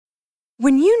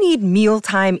When you need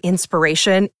mealtime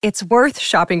inspiration, it's worth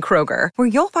shopping Kroger, where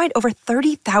you'll find over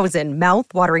 30,000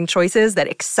 mouth-watering choices that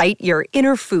excite your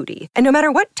inner foodie. And no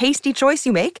matter what tasty choice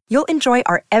you make, you'll enjoy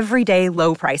our everyday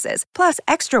low prices, plus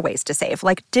extra ways to save,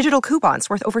 like digital coupons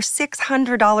worth over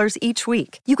 $600 each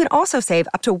week. You can also save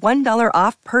up to $1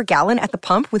 off per gallon at the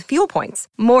pump with fuel points.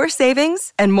 More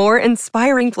savings and more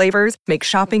inspiring flavors make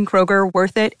shopping Kroger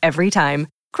worth it every time.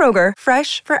 Kroger,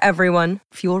 fresh for everyone.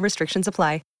 Fuel restrictions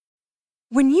apply.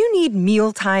 When you need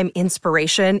mealtime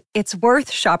inspiration, it's worth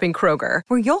shopping Kroger,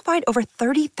 where you'll find over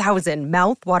 30,000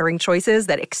 mouth-watering choices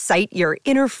that excite your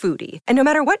inner foodie. And no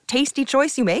matter what tasty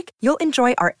choice you make, you'll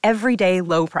enjoy our everyday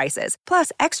low prices,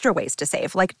 plus extra ways to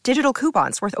save, like digital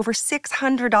coupons worth over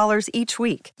 $600 each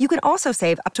week. You can also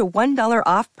save up to $1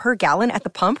 off per gallon at the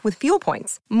pump with fuel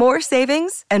points. More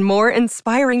savings and more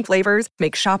inspiring flavors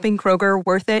make shopping Kroger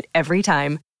worth it every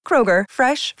time. Kroger,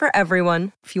 fresh for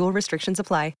everyone. Fuel restrictions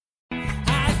apply.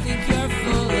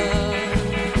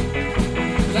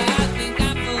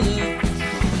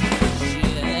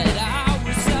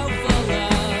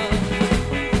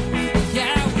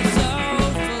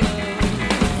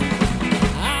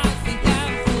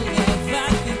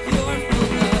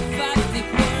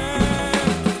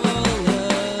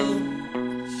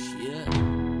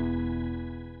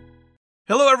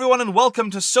 Hello, everyone, and welcome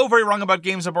to So Very Wrong About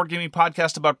Games, a board gaming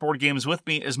podcast about board games. With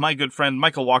me is my good friend,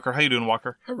 Michael Walker. How you doing,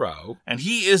 Walker? Hello. And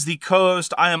he is the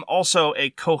co-host. I am also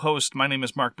a co-host. My name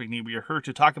is Mark Bigney. We are here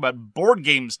to talk about board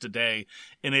games today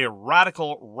in a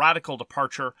radical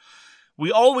departure.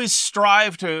 We always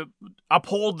strive to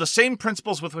uphold the same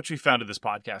principles with which we founded this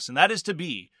podcast, and that is to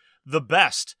be the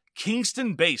best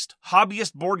Kingston-based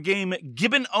hobbyist board game,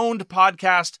 Gibbon-owned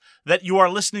podcast that you are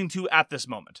listening to at this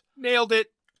moment. Nailed it.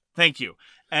 Thank you.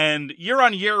 And year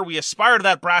on year, we aspire to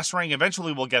that brass ring.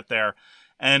 Eventually, we'll get there.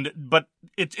 But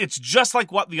it's just like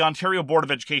what the Ontario Board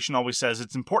of Education always says.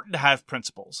 It's important to have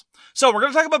principles. So we're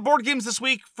going to talk about board games this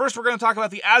week. First, we're going to talk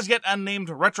about the as yet unnamed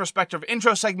retrospective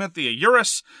intro segment, the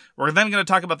Eurus. We're then going to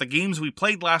talk about the games we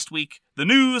played last week, the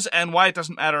news, and why it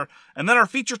doesn't matter. And then our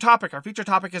feature topic. Our feature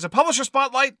topic is a publisher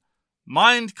spotlight,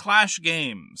 Mindclash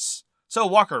Games. So,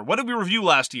 Walker, what did we review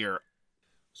last year?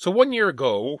 So 1 year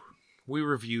ago, we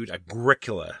reviewed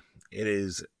Agricola. It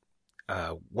is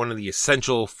one of the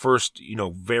essential first,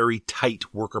 very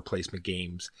tight worker placement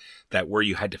games where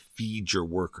you had to feed your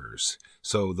workers.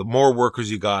 So the more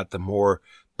workers you got, the more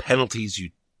penalties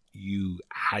you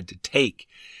had to take.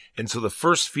 And so the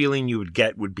first feeling you would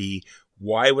get would be,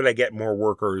 why would I get more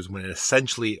workers when it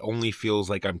essentially only feels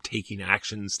like I'm taking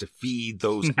actions to feed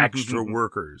those extra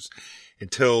workers?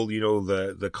 Until,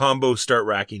 the combos start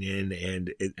racking in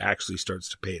and it actually starts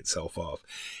to pay itself off.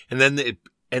 And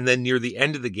then near the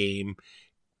end of the game,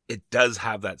 it does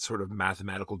have that sort of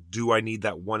mathematical, do I need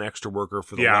that one extra worker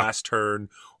for the last turn,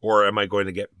 or am I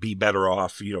going to be better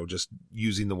off, just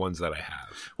using the ones that I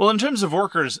have? Well, in terms of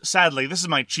workers, sadly, this is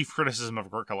my chief criticism of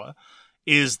Agricola,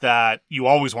 is that you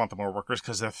always want the more workers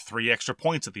because they're 3 extra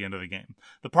points at the end of the game.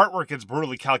 The part where it gets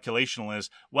brutally calculational is,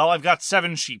 well, I've got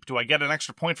 7 sheep. Do I get an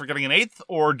extra point for getting an 8th?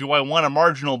 Or do I want a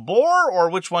marginal boar?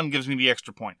 Or which one gives me the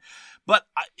extra point? But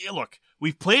look,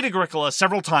 we've played Agricola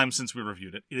several times since we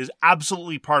reviewed it. It is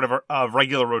absolutely part of our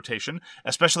regular rotation,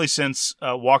 especially since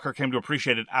Walker came to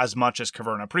appreciate it as much as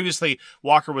Caverna. Previously,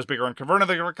 Walker was bigger on Caverna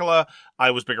than Agricola.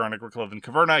 I was bigger on Agricola than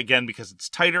Caverna, again, because it's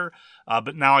tighter.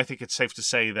 But now I think it's safe to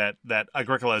say that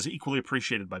Agricola is equally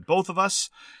appreciated by both of us.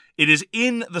 It is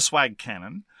in the swag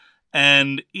canon.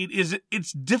 And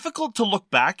it's difficult to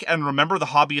look back and remember the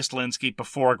hobbyist landscape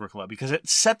before Agricola because it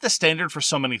set the standard for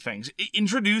so many things. It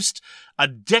introduced a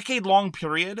decade-long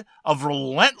period of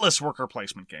relentless worker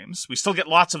placement games. We still get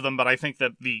lots of them, but I think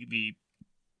that the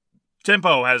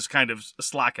tempo has kind of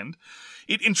slackened.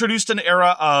 It introduced an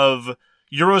era of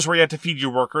Euros where you had to feed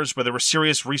your workers, where there were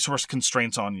serious resource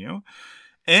constraints on you.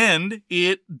 And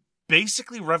it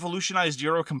basically revolutionized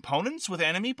Euro components with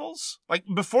animeeples. Like,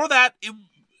 before that,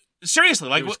 seriously,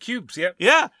 like, it was cubes, yeah.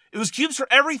 Yeah, it was cubes for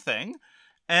everything.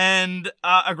 And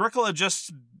Agricola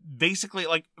just basically,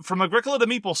 like, from Agricola to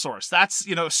Meeple Source, that's,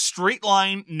 straight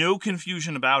line, no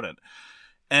confusion about it.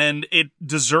 And it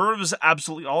deserves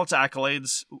absolutely all its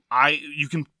accolades. You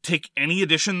can take any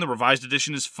edition, the revised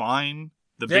edition is fine.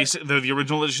 The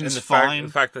original edition is fine.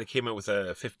 The fact that it came out with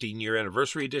a 15-year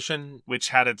anniversary edition, which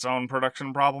had its own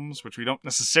production problems, which we don't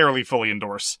necessarily fully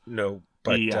endorse. No,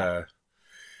 but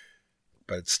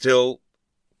it's still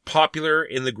popular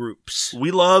in the groups.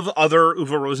 We love other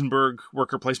Uwe Rosenberg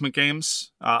worker placement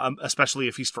games, especially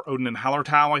A Feast for Odin and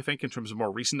Hallertau, I think, in terms of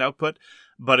more recent output.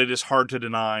 But it is hard to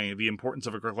deny the importance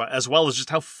of Agricola, as well as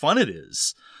just how fun it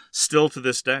is still to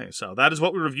this day. So that is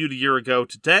what we reviewed a year ago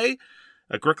today.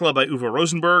 Agricola by Uwe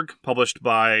Rosenberg, published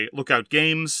by Lookout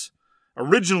Games,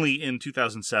 originally in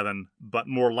 2007, but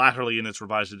more latterly in its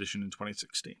revised edition in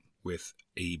 2016. With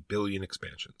 1 billion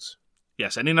expansions.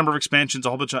 Yes, any number of expansions, a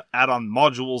whole bunch of add-on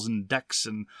modules and decks.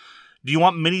 And do you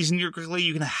want minis in your Agricola?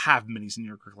 You can have minis in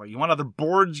your Agricola. You want other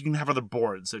boards? You can have other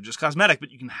boards. They're just cosmetic,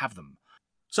 but you can have them.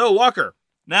 So, Walker,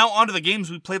 now on to the games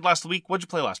we played last week. What'd you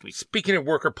play last week? Speaking of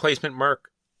worker placement,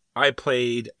 Mark, I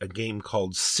played a game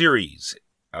called Series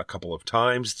a couple of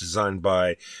times, designed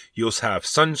by Josef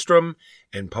Sundström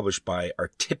and published by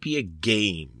Artipia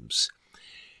Games.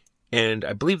 And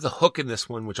I believe the hook in this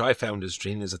one, which I found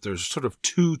interesting, is that there's sort of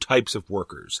 2 types of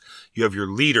workers. You have your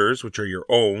leaders, which are your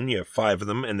own. You have 5 of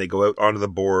them, and they go out onto the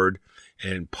board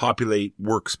and populate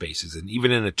workspaces. And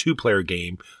even in a 2-player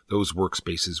game, those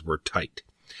workspaces were tight.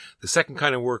 The second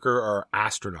kind of worker are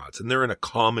astronauts, and they're in a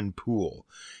common pool.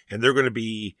 And they're going to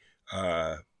be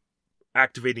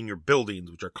activating your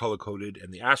buildings, which are color-coded,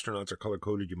 and the astronauts are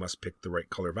color-coded. You must pick the right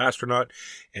color of astronaut,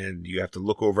 and you have to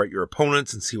look over at your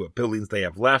opponents and see what buildings they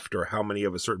have left or how many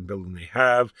of a certain building they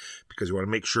have, because you want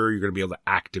to make sure you're going to be able to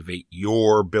activate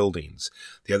your buildings.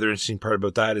 The other interesting part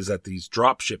about that is that these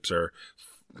drop ships are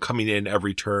coming in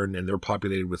every turn, and they're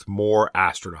populated with more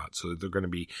astronauts, so they're going to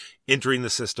be entering the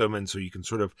system, and so you can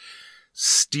sort of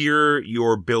steer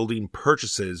your building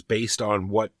purchases based on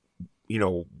what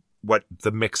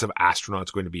the mix of astronauts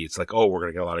is going to be. It's like, oh, we're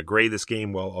going to get a lot of gray this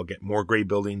game. Well, I'll get more gray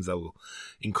buildings that will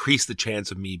increase the chance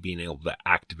of me being able to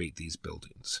activate these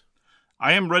buildings.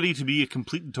 I am ready to be a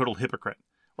complete and total hypocrite,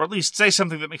 or at least say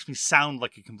something that makes me sound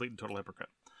like a complete and total hypocrite.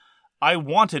 I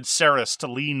wanted Ceres to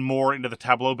lean more into the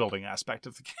tableau building aspect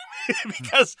of the game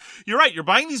because you're right. You're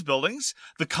buying these buildings.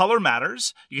 The color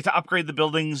matters. You get to upgrade the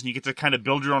buildings and you get to kind of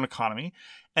build your own economy.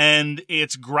 And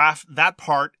that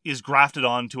part is grafted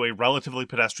onto a relatively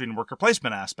pedestrian worker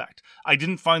placement aspect. I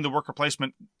didn't find the worker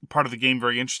placement part of the game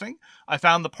very interesting. I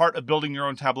found the part of building your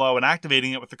own tableau and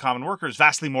activating it with the common workers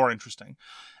vastly more interesting.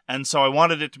 And so I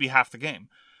wanted it to be half the game.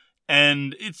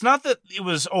 And it's not that it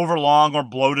was overlong or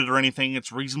bloated or anything.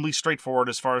 It's reasonably straightforward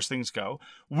as far as things go,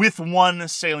 with one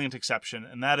salient exception.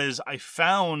 And that is I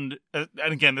found, and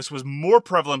again, this was more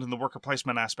prevalent in the worker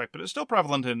placement aspect, but it's still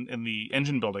prevalent in the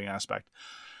engine building aspect.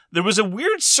 There was a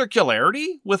weird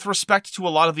circularity with respect to a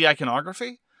lot of the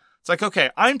iconography. It's like, okay,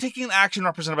 I'm taking an action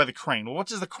represented by the crane. Well, what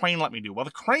does the crane let me do? Well,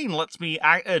 the crane lets me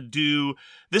do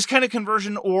this kind of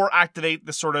conversion or activate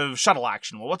this sort of shuttle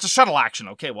action. Well, what's a shuttle action?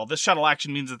 Okay, well, this shuttle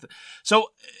action means that... So,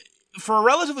 for a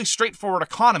relatively straightforward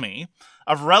economy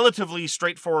of relatively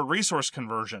straightforward resource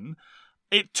conversion,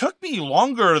 it took me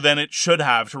longer than it should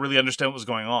have to really understand what was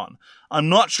going on. I'm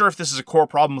not sure if this is a core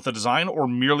problem with the design or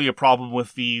merely a problem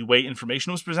with the way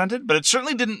information was presented, but it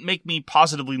certainly didn't make me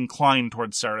positively inclined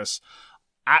towards Ceres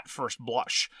at first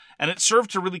blush. And it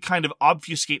served to really kind of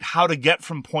obfuscate how to get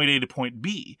from point A to point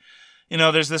B. You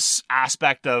know, there's this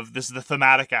aspect of, this is the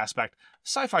thematic aspect.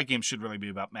 Sci-fi games should really be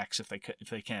about mechs if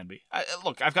they can be.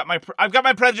 Look, I've got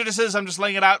my prejudices. I'm just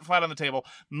laying it out flat on the table.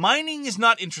 Mining is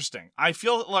not interesting. I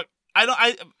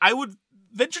would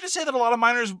venture to say that a lot of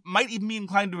miners might even be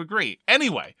inclined to agree.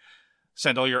 Anyway,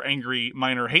 send all your angry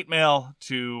miner hate mail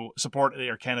to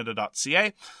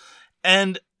support@aircanada.ca.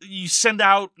 And you send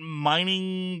out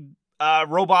mining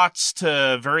robots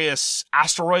to various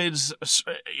asteroids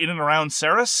in and around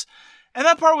Ceres. And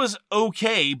that part was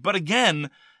okay, but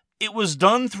again, it was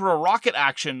done through a rocket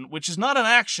action, which is not an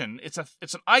action. It's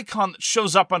an icon that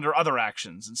shows up under other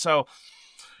actions. And so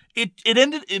it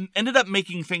ended up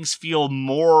making things feel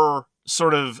more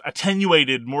sort of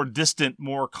attenuated, more distant,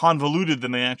 more convoluted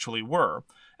than they actually were.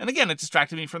 And again, it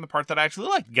distracted me from the part that I actually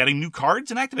liked, getting new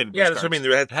cards and activating those cards. That's what I mean.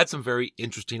 They had some very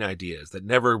interesting ideas that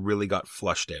never really got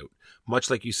flushed out. Much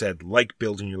like you said, like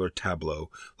building your tableau,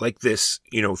 like this,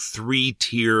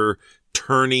 3-tier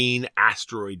turning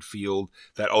asteroid field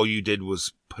that all you did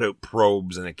was put out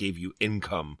probes and it gave you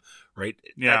income, right?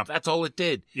 Yeah. That's all it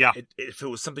did. Yeah. If it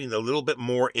was something a little bit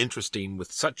more interesting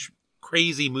with such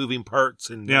crazy moving parts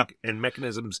and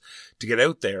mechanisms to get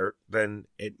out there, then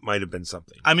it might have been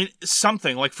something. I mean,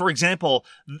 something. Like, for example,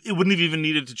 it wouldn't have even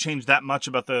needed to change that much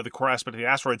about the core aspect of the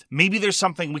asteroids. Maybe there's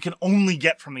something we can only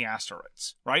get from the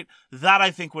asteroids, right? That,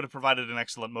 I think, would have provided an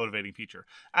excellent motivating feature.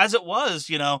 As it was,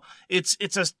 it's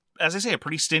as I say, a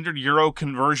pretty standard Euro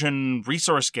conversion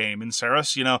resource game in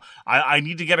Ceres. I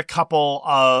need to get a couple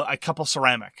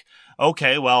ceramic.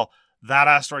 Okay, well, that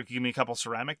asteroid could give me a couple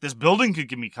ceramic. This building could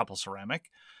give me a couple ceramic.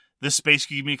 This space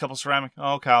could give me a couple ceramic.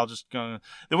 Okay, I'll just go.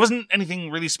 There wasn't anything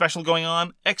really special going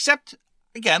on, except,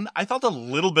 again, I felt a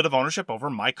little bit of ownership over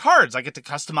my cards. I get to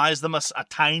customize them a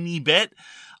tiny bit.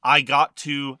 I got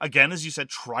to, again, as you said,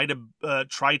 try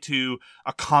to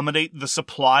accommodate the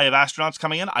supply of astronauts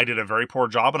coming in. I did a very poor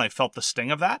job, and I felt the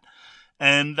sting of that.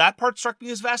 And that part struck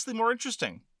me as vastly more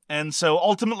interesting. And so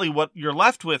ultimately what you're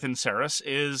left with in Ceres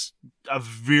is a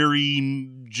very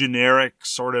generic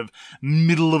sort of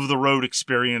middle-of-the-road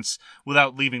experience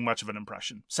without leaving much of an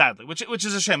impression, sadly, which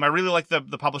is a shame. I really like the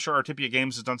publisher. Artipia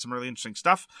Games has done some really interesting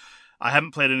stuff. I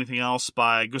haven't played anything else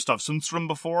by Gustav Sundström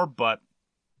before, but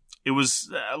it was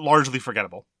largely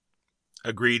forgettable.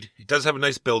 Agreed. It does have a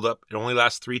nice build-up. It only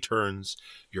lasts 3 turns.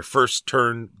 Your first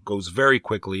turn goes very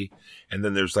quickly. And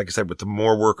then there's, like I said, with the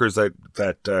more workers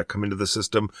that come into the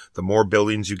system, the more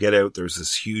buildings you get out, there's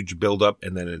this huge build-up,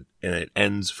 and then it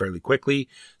ends fairly quickly.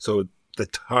 So the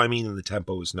timing and the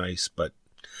tempo is nice, but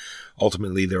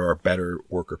ultimately there are better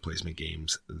worker placement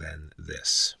games than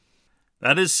this.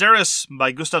 That is Ceres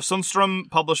by Gustav Sundström,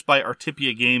 published by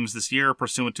Artipia Games this year,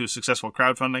 pursuant to successful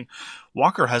crowdfunding.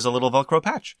 Walker has a little Velcro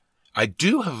patch. I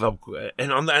do have Velcro,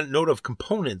 and on that note of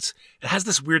components, it has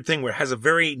this weird thing where it has a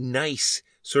very nice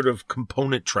sort of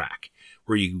component track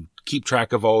where you keep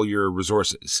track of all your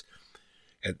resources.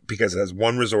 And because it has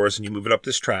one resource and you move it up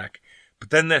this track,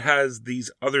 but then it has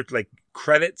these other like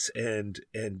credits and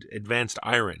advanced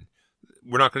iron.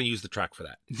 We're not going to use the track for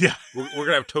that. Yeah. We're going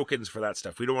to have tokens for that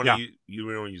stuff. We don't want to you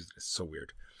don't want to use it. It's so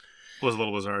weird. It was a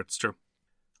little bizarre. It's true.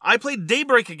 I played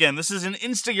Daybreak again. This is an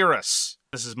Insta-Eurus.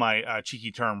 This is my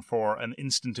cheeky term for an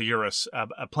instant-Eurus.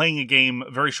 Playing a game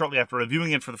very shortly after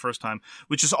reviewing it for the first time,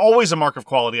 which is always a mark of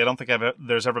quality. I don't think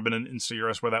there's ever been an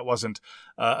Insta-Eurus where that wasn't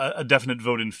a definite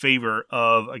vote in favor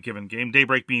of a given game.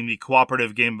 Daybreak being the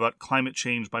cooperative game about climate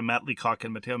change by Matt Leacock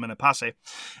and Matteo Menepace.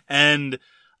 And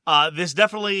this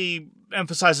definitely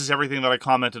emphasizes everything that I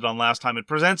commented on last time. It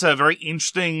presents a very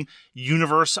interesting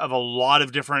universe of a lot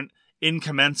of different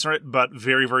incommensurate but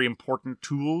very, very important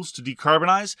tools to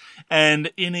decarbonize.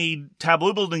 And in a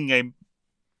tableau building game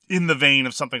in the vein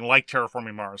of something like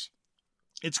Terraforming Mars,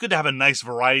 it's good to have a nice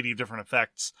variety of different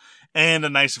effects and a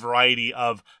nice variety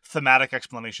of thematic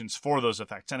explanations for those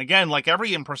effects. And again, like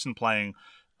every in-person playing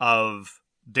of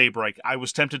Daybreak, I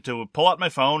was tempted to pull out my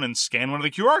phone and scan one of the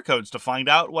QR codes to find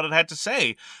out what it had to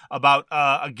say about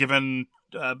a given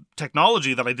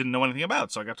technology that I didn't know anything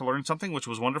about. So I got to learn something, which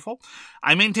was wonderful.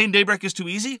 I maintain Daybreak is too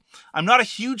easy. I'm not a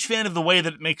huge fan of the way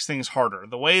that it makes things harder.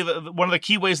 One of the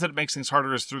key ways that it makes things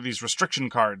harder is through these restriction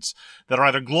cards that are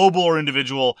either global or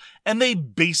individual, and they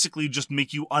basically just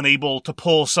make you unable to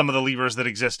pull some of the levers that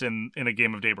exist in a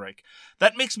game of Daybreak.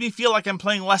 That makes me feel like I'm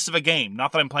playing less of a game,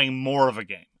 not that I'm playing more of a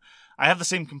game. I have the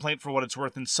same complaint for what it's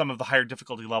worth in some of the higher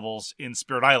difficulty levels in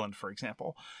Spirit Island, for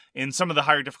example. In some of the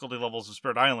higher difficulty levels of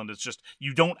Spirit Island, it's just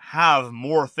you don't have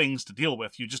more things to deal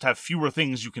with. You just have fewer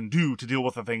things you can do to deal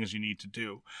with the things you need to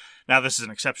do. Now, this is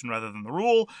an exception rather than the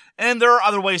rule, and there are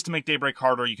other ways to make Daybreak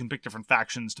harder. You can pick different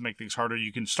factions to make things harder.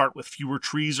 You can start with fewer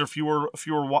trees or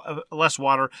less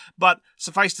water, but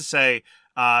suffice to say,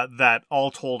 that all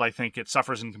told, I think it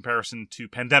suffers in comparison to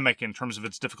Pandemic in terms of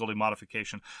its difficulty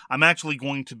modification. I'm actually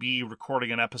going to be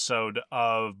recording an episode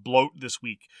of Bloat this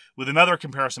week with another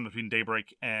comparison between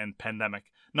Daybreak and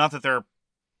Pandemic. Not that they're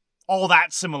all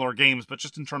that similar games, but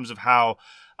just in terms of how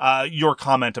your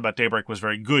comment about Daybreak was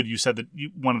very good. You said that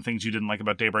one of the things you didn't like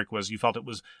about Daybreak was you felt it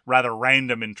was rather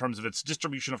random in terms of its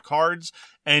distribution of cards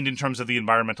and in terms of the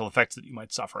environmental effects that you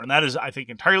might suffer. And that is, I think,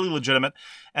 entirely legitimate.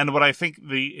 And what I think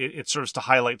it serves to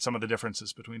highlight some of the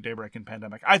differences between Daybreak and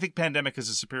Pandemic. I think Pandemic is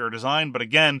a superior design, but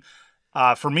again,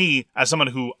 for me, as someone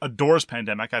who adores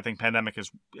Pandemic, I think Pandemic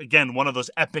is, again, one of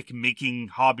those epic-making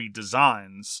hobby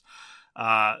designs.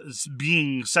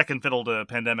 Being second fiddle to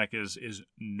Pandemic is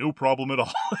no problem at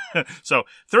all. So,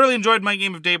 thoroughly enjoyed my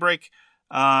game of Daybreak,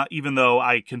 even though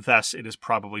I confess it is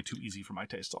probably too easy for my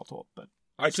taste, all told. But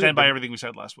I stand by everything we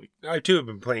said last week. I, too, have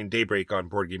been playing Daybreak on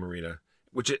Board Game Arena,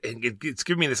 which it's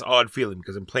giving me this odd feeling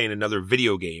because I'm playing another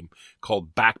video game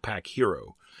called Backpack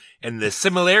Hero. And the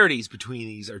similarities between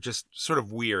these are just sort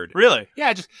of weird. Really?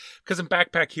 Yeah, just because in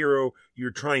Backpack Hero,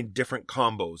 you're trying different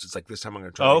combos. It's like this time I'm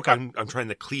going to try. Okay. I'm trying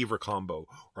the cleaver combo,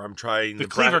 or I'm trying the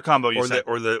cleaver combo. You said,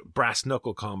 or the brass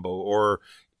knuckle combo, or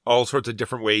all sorts of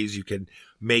different ways you can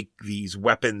make these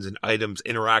weapons and items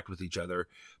interact with each other.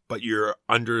 But you're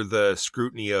under the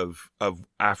scrutiny of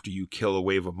after you kill a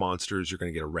wave of monsters, you're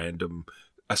going to get a random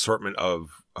assortment of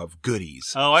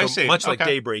goodies. Oh, I So see. Much like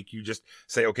Okay. Daybreak, you just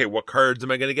say, okay, what cards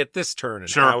am I going to get this turn? And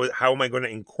Sure. how am I going to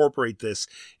incorporate this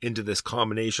into this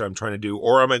combination I'm trying to do?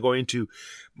 Or am I going to,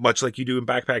 much like you do in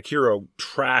Backpack Hero,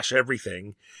 trash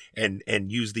everything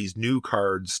and use these new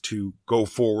cards to go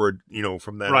forward,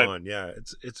 from then Right. on. Yeah,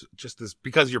 it's just this,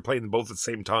 because you're playing them both at the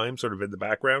same time, sort of in the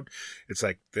background. It's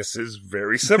like, this is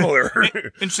very similar.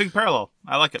 Interesting parallel.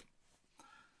 I like it.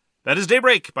 That is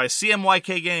Daybreak by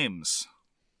CMYK Games.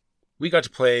 We got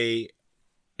to play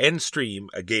and stream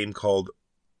a game called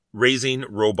Raising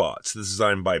Robots. This is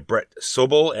designed by Brett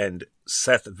Sobel and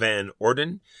Seth Van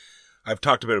Orden. I've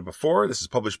talked about it before. This is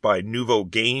published by Nouveau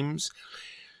Games.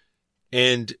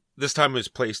 And this time it was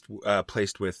placed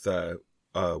with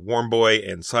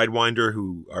Warmboy and Sidewinder,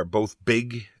 who are both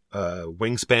big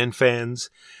Wingspan fans.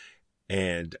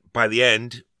 And by the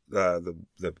end, the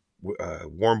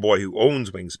Warmboy, who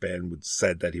owns Wingspan,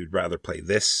 said that he would rather play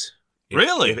this.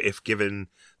 Really? If given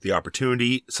the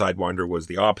opportunity. Sidewinder was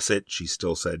the opposite. She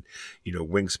still said,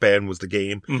 Wingspan was the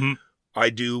game. Mm-hmm. I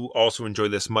do also enjoy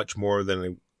this much more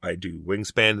than I do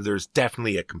Wingspan. There's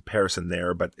definitely a comparison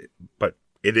there, but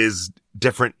it is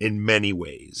different in many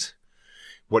ways.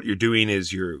 What you're doing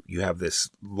is you have this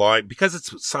line, because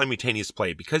it's simultaneous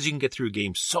play, because you can get through a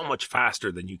game so much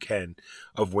faster than you can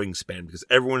of Wingspan, because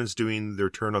everyone is doing their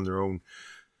turn on their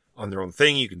own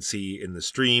thing. You can see in the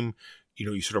stream,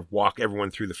 you sort of walk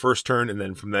everyone through the first turn, and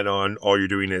then from then on, all you're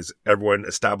doing is everyone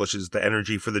establishes the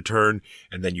energy for the turn,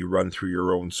 and then you run through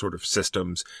your own sort of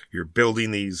systems. You're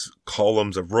building these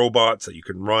columns of robots that you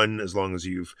can run as long as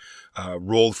you've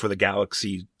rolled for the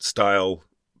galaxy style,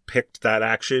 picked that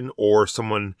action, or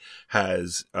someone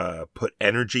has put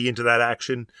energy into that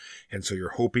action. And so you're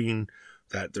hoping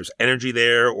that there's energy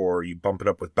there, or you bump it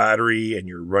up with battery, and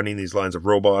you're running these lines of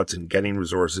robots and getting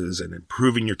resources and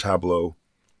improving your tableau.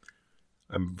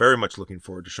 I'm very much looking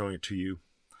forward to showing it to you.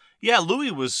 Yeah,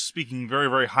 Louis was speaking very,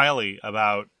 very highly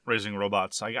about Raising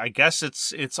Robots. I guess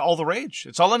it's all the rage.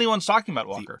 It's all anyone's talking about,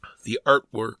 Walker. The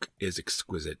artwork is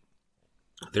exquisite.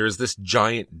 There is this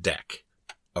giant deck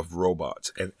of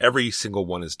robots, and every single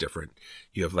one is different.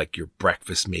 You have like your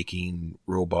breakfast making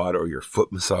robot, or your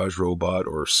foot massage robot,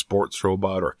 or sports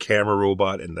robot, or camera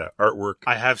robot, and the artwork.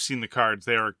 I have seen the cards.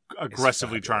 They are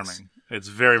aggressively charming. It's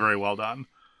very, very well done.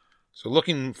 So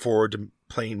looking forward to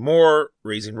playing more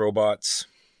Raising Robots.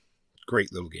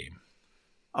 Great little game.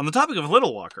 On the topic of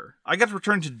Little Walker, I got to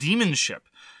return to Demon Ship.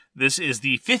 This is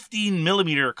the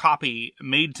 15mm copy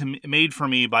made for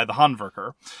me by the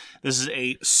Handwerker. This is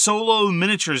a solo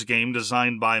miniatures game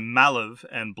designed by Malev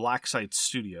and Blacksite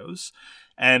Studios.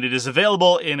 And it is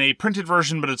available in a printed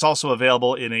version, but it's also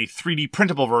available in a 3D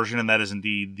printable version, and that is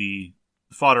indeed the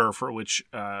fodder for which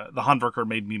the Handwerker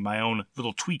made me my own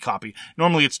little twee copy.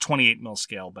 Normally it's 28mm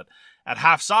scale, but at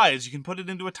half size, you can put it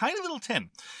into a tiny little tin.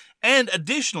 And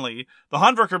additionally, the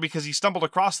Handwerker, because he stumbled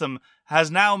across them,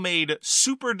 has now made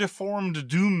super deformed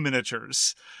Doom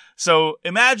miniatures. So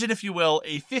imagine, if you will,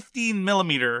 a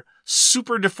 15mm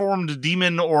super deformed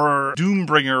demon or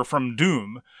Doombringer from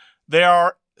Doom. They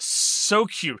are so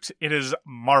cute. It is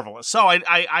marvelous. So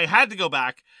I had to go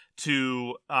back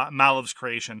to Malev's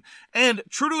creation. And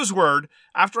true to his word,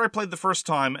 after I played the first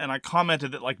time and I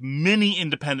commented that, like many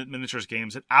independent miniatures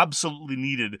games, it absolutely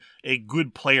needed a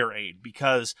good player aid,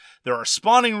 because there are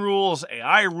spawning rules,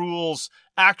 AI rules,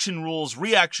 action rules,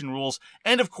 reaction rules,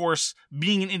 and of course,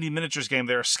 being an indie miniatures game,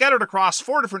 they are scattered across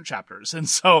 4 different chapters. And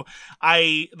so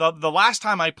the last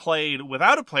time I played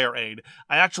without a player aid,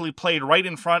 I actually played right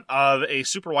in front of a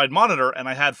super wide monitor, and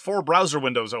I had 4 browser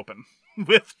windows open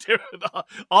with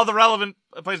all the relevant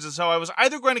places. So I was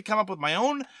either going to come up with my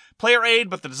own player aid,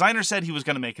 but the designer said he was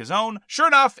going to make his own. Sure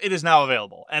enough, it is now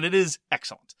available, and it is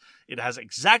excellent. It has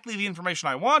exactly the information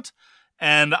I want,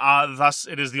 and thus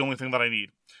it is the only thing that I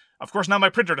need. Of course, now my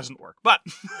printer doesn't work, but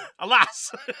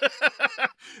alas,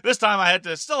 this time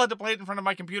I still had to play it in front of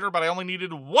my computer, but I only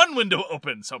needed 1 window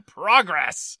open, so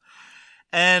progress.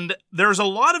 And there's a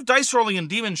lot of dice rolling in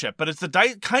Demon Ship, but it's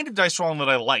the kind of dice rolling that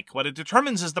I like. What it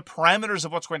determines is the parameters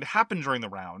of what's going to happen during the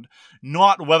round,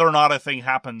 not whether or not a thing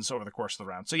happens over the course of the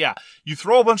round. So yeah, you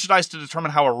throw a bunch of dice to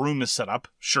determine how a room is set up.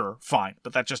 Sure, fine.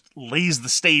 But that just lays the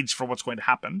stage for what's going to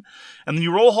happen. And then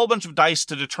you roll a whole bunch of dice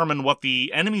to determine what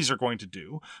the enemies are going to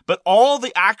do. But all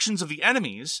the actions of the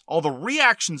enemies, all the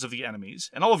reactions of the enemies,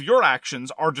 and all of your actions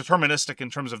are deterministic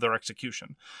in terms of their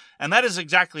execution. And that is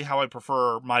exactly how I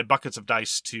prefer my buckets of dice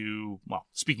to, well,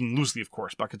 speaking loosely, of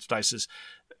course, buckets of dice is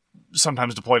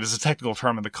sometimes deployed as a technical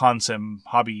term in the consim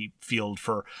hobby field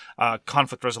for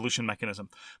conflict resolution mechanism.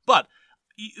 But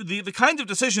the kinds of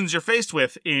decisions you're faced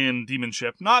with in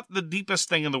Demonship, not the deepest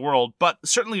thing in the world, but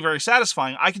certainly very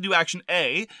satisfying. I can do action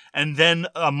A, and then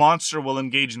a monster will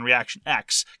engage in reaction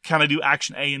X. Can I do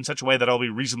action A in such a way that I'll be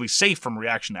reasonably safe from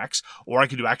reaction X? Or I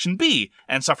could do action B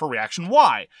and suffer reaction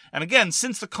Y. And again,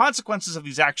 since the consequences of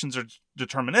these actions are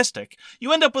deterministic,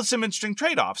 you end up with some interesting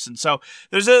trade-offs. And so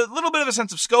there's a little bit of a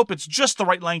sense of scope. It's just the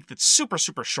right length. It's super,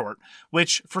 super short,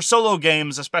 which for solo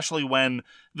games, especially when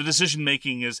the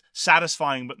decision-making is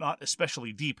satisfying but not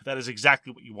especially deep, that is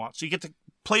exactly what you want. So you get to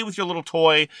play with your little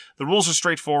toy. The rules are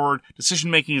straightforward.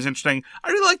 Decision-making is interesting.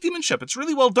 I really like Demonship. It's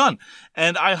really well done.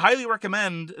 And I highly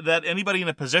recommend that anybody in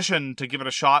a position to give it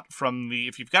a shot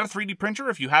if you've got a 3D printer,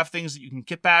 if you have things that you can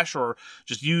kit bash or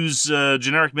just use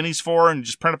generic minis for and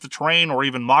just print up the terrain or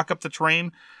even mock up the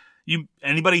terrain.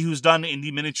 Anybody who's done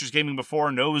indie miniatures gaming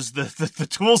before knows the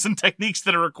tools and techniques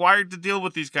that are required to deal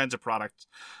with these kinds of products.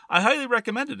 I highly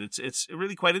recommend it. It's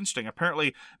really quite interesting.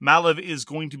 Apparently, Maliv is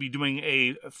going to be doing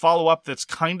a follow-up that's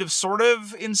kind of sort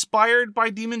of inspired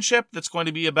by Demonship that's going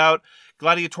to be about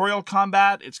gladiatorial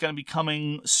combat. It's going to be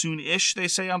coming soon-ish, they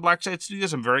say, on Blackside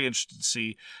Studios. I'm very interested to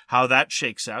see how that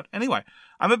shakes out. Anyway,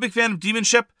 I'm a big fan of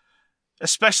Demonship,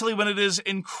 especially when it is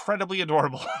incredibly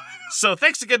adorable. So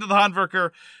thanks again to the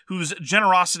Handwerker, whose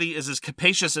generosity is as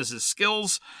capacious as his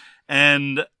skills,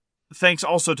 and thanks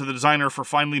also to the designer for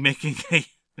finally making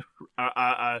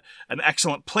an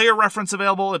excellent player reference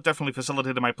available. It definitely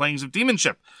facilitated my playings of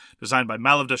Demonship, designed by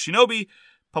Maliv Shinobi,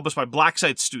 published by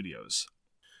Blacksite Studios.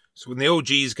 So when the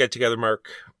OGs get together, Mark,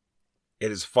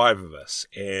 it is 5 of us,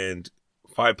 and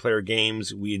 5-player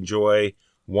games we enjoy.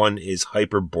 One is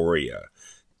Hyperborea.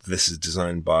 This is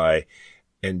designed by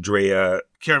Andrea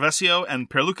Chiaravesio and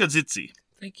Pierluca Zizzi.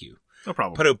 Thank you. No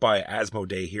problem. Put out by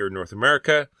Asmodee here in North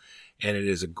America. And it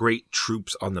is a great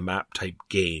troops on the map type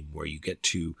game where you get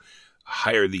to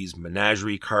hire these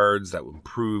menagerie cards that will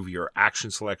improve your action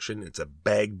selection. It's a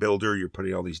bag builder. You're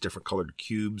putting all these different colored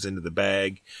cubes into the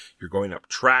bag. You're going up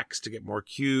tracks to get more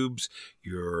cubes.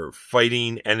 You're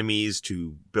fighting enemies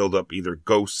to build up either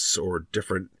ghosts or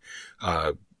different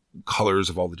colors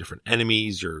of all the different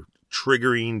enemies. You're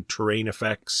triggering terrain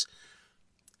effects.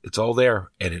 It's all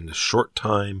there, and in a short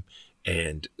time,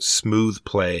 and smooth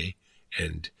play,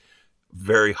 and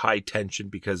very high tension,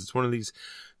 because it's one of these,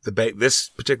 this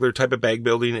particular type of bag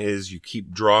building is you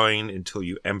keep drawing until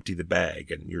you empty the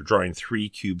bag, and you're drawing 3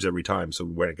 cubes every time. So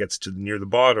when it gets to near the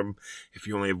bottom, if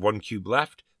you only have 1 cube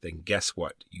left, then guess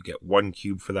what? You get 1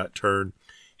 cube for that turn.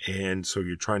 And so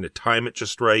you're trying to time it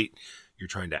just right. You're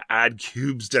trying to add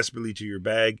cubes desperately to your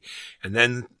bag, and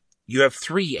then you have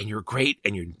 3 and you're great,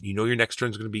 and you know your next turn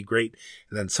is going to be great.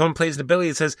 And then someone plays an ability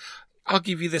and says, I'll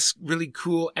give you this really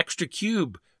cool extra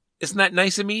cube. Isn't that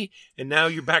nice of me? And now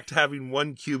you're back to having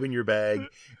 1 cube in your bag,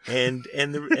 and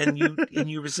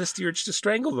you resist the urge to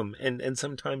strangle them, and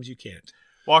sometimes you can't.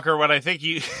 Walker, what I think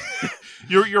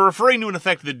you're referring to an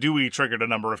effect that Dewey triggered a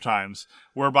number of times,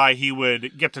 whereby he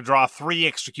would get to draw 3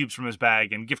 extra cubes from his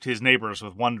bag and gift his neighbors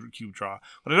with 1 cube draw.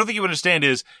 What I don't think you understand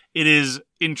is, it is,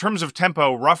 in terms of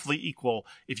tempo, roughly equal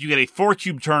if you get a 4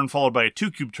 cube turn followed by a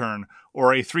 2 cube turn,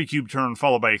 or a 3 cube turn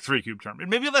followed by a 3 cube turn. It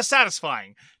may be less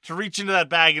satisfying to reach into that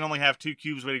bag and only have 2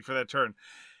 cubes waiting for that turn.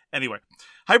 Anyway,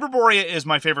 Hyperborea is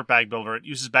my favorite bag builder. It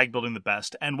uses bag building the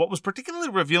best, and what was particularly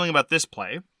revealing about this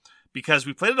play, because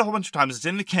we played it a whole bunch of times. It's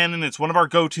in the canon. It's one of our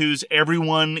go-tos.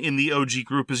 Everyone in the OG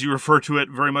group, as you refer to it,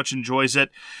 very much enjoys it.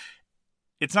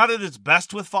 It's not at its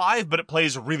best with 5, but it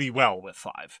plays really well with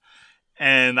 5.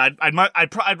 And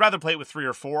I'd rather play it with 3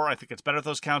 or 4. I think it's better at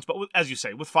those counts. But as you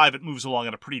say, with 5, it moves along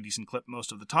at a pretty decent clip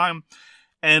most of the time.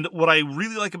 And what I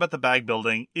really like about the bag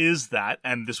building is that,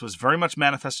 and this was very much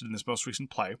manifested in this most recent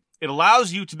play, it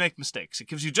allows you to make mistakes. It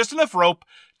gives you just enough rope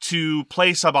to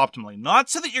play suboptimally.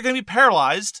 Not so that you're going to be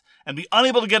paralyzed and be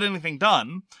unable to get anything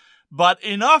done, but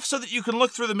enough so that you can look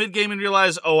through the mid-game and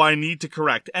realize, oh, I need to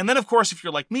correct. And then, of course, if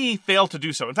you're like me, fail to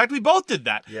do so. In fact, we both did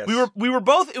that. Yes. We were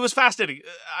both, it was fascinating.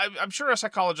 I'm sure a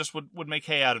psychologist would make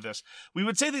hay out of this. We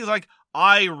would say things like,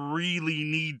 I really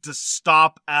need to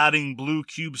stop adding blue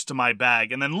cubes to my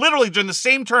bag. And then literally during the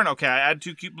same turn, okay, I add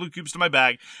 2 blue cubes to my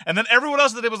bag. And then everyone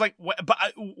else at the table was like,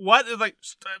 what? Like,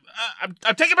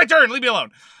 I'm taking my turn. Leave me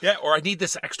alone. Yeah, or I need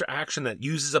this extra action that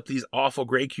uses up these awful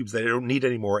gray cubes that I don't need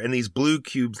anymore, and these blue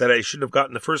cubes that I shouldn't have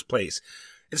gotten in the first place.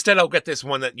 Instead, I'll get this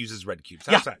one that uses red cubes.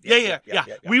 How's that? Yeah.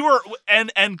 We were,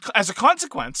 and as a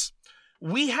consequence,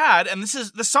 we had, and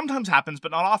this sometimes happens,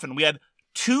 but not often, we had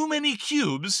too many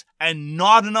cubes and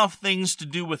not enough things to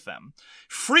do with them.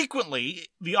 Frequently,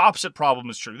 the opposite problem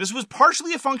is true. This was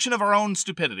partially a function of our own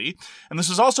stupidity, and this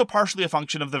was also partially a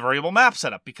function of the variable map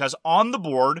setup, because on the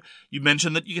board, you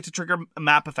mentioned that you get to trigger a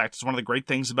map effect. It's one of the great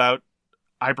things about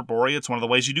Hyperborea. It's one of the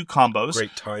ways you do combos.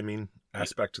 Great timing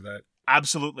aspect to that.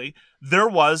 Absolutely. There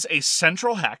was a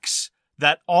central hex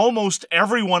that almost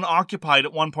everyone occupied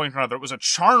at one point or another. It was a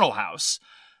charnel house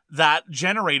that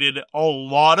generated a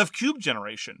lot of cube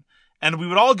generation. And we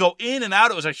would all go in and out.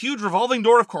 It was a huge revolving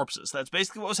door of corpses. That's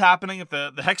basically what was happening at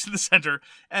the hex in the center.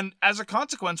 And as a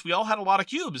consequence, we all had a lot of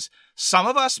cubes. Some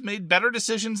of us made better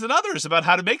decisions than others about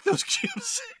how to make those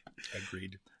cubes.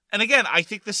 Agreed. And again, I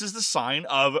think this is the sign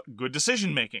of good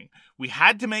decision making. We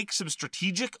had to make some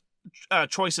strategic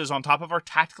choices on top of our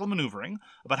tactical maneuvering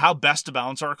about how best to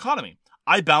balance our economy.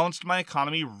 I balanced my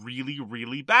economy really,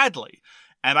 really badly.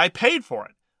 And I paid for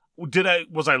it.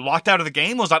 Was I locked out of the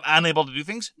game? Was I unable to do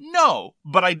things? No,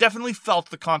 but I definitely felt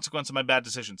the consequence of my bad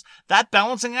decisions. That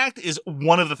balancing act is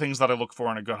one of the things that I look for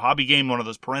in a good hobby game, one of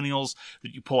those perennials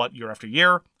that you pull out year after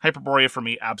year. Hyperborea for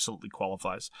me absolutely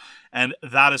qualifies. And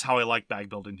that is how I like bag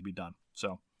building to be done.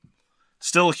 So,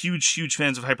 still huge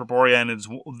fans of Hyperborea, and it's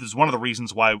one of the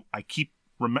reasons why I keep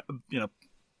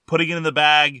putting it in the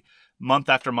bag month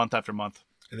after month after month.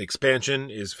 And the expansion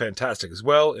is fantastic as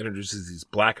well. It introduces these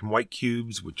black and white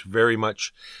cubes, which very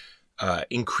much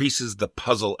increases the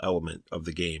puzzle element of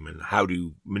the game and how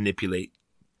to manipulate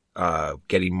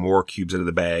getting more cubes out of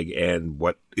the bag and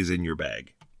what is in your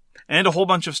bag. And a whole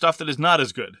bunch of stuff that is not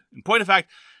as good. In point of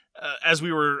fact, as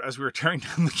we were tearing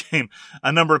down the game,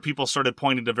 a number of people started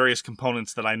pointing to various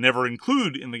components that I never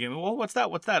include in the game. Well, what's that?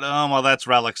 What's that? Oh, well, that's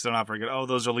relics. They're not very good. Oh,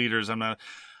 those are leaders.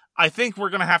 I think we're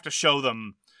going to have to show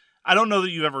them. I don't know that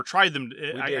you've ever tried them.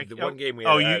 We did. The one game we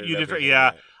had. Oh, you did.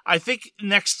 Yeah. I think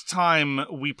next time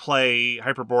we play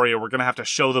Hyperborea, we're going to have to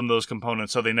show them those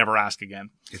components so they never ask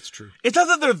again. It's true. It's not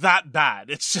that they're that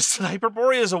bad. It's just that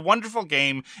Hyperborea is a wonderful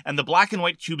game, and the black and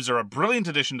white cubes are a brilliant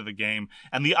addition to the game,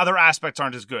 and the other aspects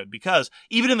aren't as good. Because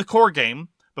even in the core game,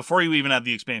 before you even have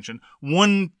the expansion,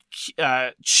 one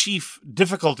chief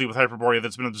difficulty with Hyperborea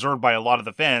that's been observed by a lot of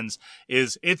the fans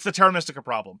is it's the Terra Mystica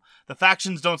problem. The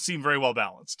factions don't seem very well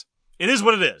balanced. It is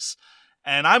what it is.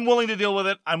 And I'm willing to deal with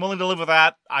it. I'm willing to live with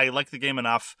that. I like the game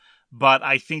enough. But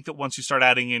I think that once you start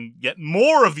adding in yet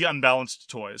more of the unbalanced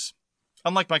toys,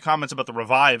 unlike my comments about the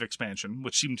Revive expansion,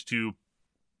 which seemed to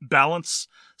balance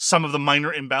some of the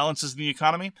minor imbalances in the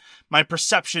economy, my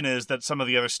perception is that some of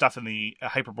the other stuff in the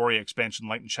Hyperborea expansion,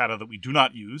 Light and Shadow, that we do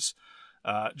not use,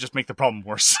 just make the problem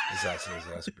worse.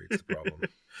 Exacerbates the problem.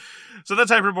 So that's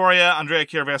Hyperborea, Andrea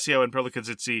Chiarvesio and Perla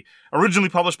Kazitsi, originally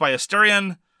published by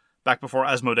Asterion, back before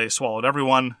Asmodee swallowed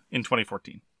everyone in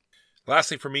 2014.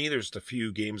 Lastly, for me, there's a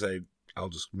few games I'll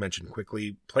just mention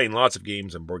quickly. Playing lots of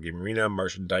games on Board Game Arena,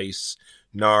 Martian Dice,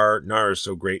 NAR. NAR is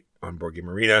so great on Board Game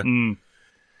Arena. Mm.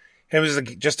 And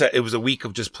it was a week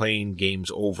of just playing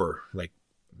games over,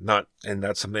 and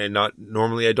that's something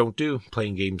I don't do,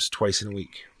 playing games twice in a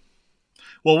week.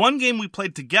 Well, one game we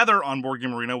played together on Board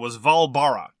Game Arena was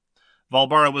Valbara.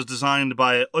 Valbara was designed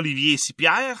by Olivier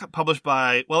Sipierre, published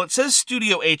by, well, it says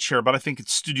Studio H here, but I think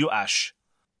it's Studio H.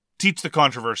 Teach the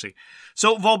controversy.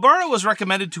 So Valbara was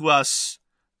recommended to us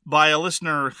by a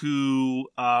listener who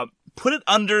put it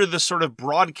under the sort of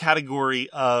broad category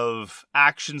of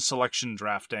action selection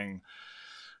drafting,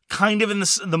 kind of in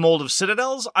the mold of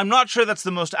Citadels. I'm not sure that's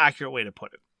the most accurate way to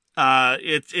put it.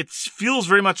 It feels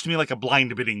very much to me like a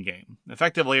blind bidding game.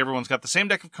 Effectively, everyone's got the same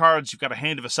deck of cards. You've got a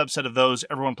hand of a subset of those.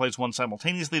 Everyone plays one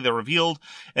simultaneously. They're revealed.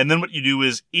 And then what you do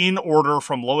is, in order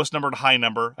from lowest number to high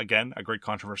number, again, a great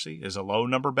controversy, is a low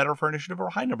number better for initiative or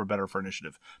a high number better for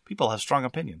initiative? People have strong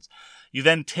opinions. You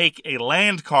then take a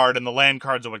land card, and the land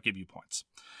cards are what give you points.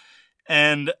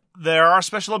 And there are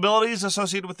special abilities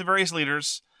associated with the various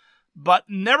leaders, but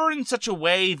never in such a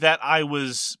way that I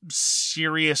was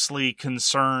seriously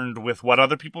concerned with what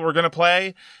other people were going to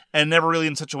play, and never really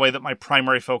in such a way that my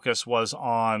primary focus was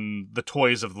on the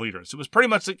toys of the leaders. It was pretty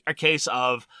much a case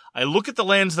of, I look at the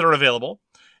lands that are available.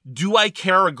 Do I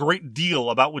care a great deal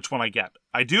about which one I get?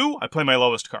 I do. I play my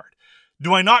lowest card.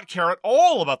 Do I not care at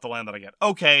all about the land that I get?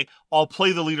 Okay, I'll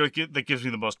play the leader that gives me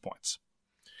the most points.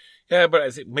 Yeah, but I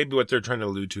think maybe what they're trying to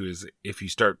allude to is if you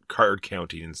start card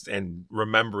counting and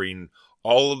remembering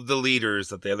all of the leaders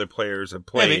that the other players have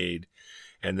played,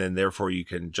 and then therefore you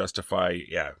can justify,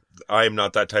 I am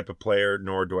not that type of player,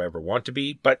 nor do I ever want to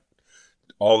be, but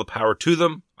all the power to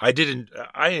them. I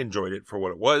enjoyed it for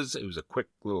what it was. It was a quick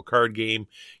little card game.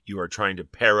 You are trying to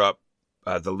pair up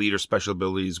the leader special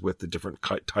abilities with the different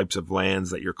types of lands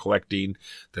that you're collecting,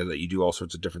 that you do all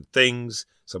sorts of different things.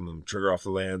 Some of them trigger off the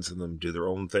lands, some of them do their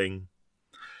own thing.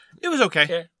 It was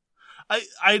okay.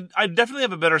 I definitely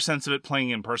have a better sense of it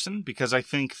playing in person, because I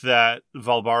think that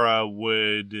Valbara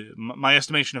my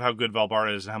estimation of how good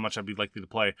Valbara is and how much I'd be likely to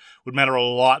play would matter a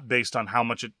lot based on how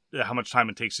much time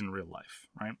it takes in real life,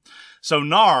 right? So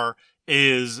Nar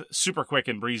is super quick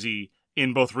and breezy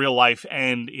in both real life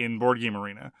and in Board Game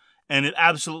Arena. And it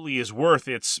absolutely is worth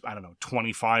its,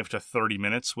 25 to 30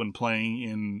 minutes when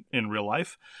playing in real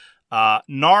life.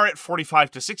 Nar at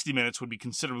 45 to 60 minutes would be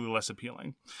considerably less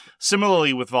appealing.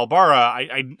 Similarly with Valbara,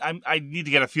 I need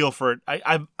to get a feel for it.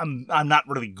 I'm not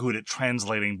really good at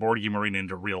translating Board Game Arena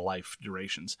into real life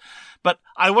durations. But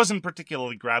I wasn't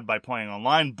particularly grabbed by playing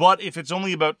online. But if it's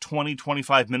only about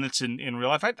 20-25 minutes in real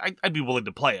life, I'd be willing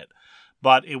to play it.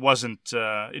 But it wasn't.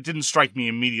 It didn't strike me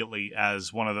immediately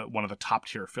as one of the top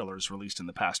tier fillers released in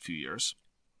the past few years.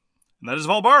 And that is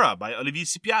Valbara by Olivier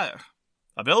Sipierre,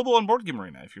 available on Board Game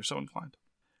Arena if you're so inclined.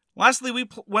 Lastly, we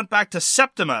went back to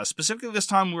Septima. Specifically, this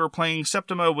time we were playing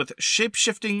Septima with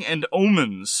Shapeshifting and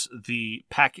Omens, the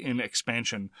pack-in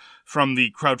expansion from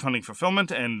the crowdfunding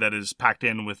fulfillment, and that is packed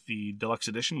in with the deluxe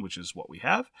edition, which is what we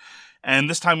have. And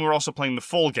this time we were also playing the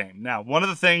full game. Now, one of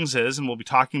the things is, and we'll be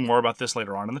talking more about this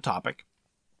later on in the topic,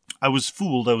 I was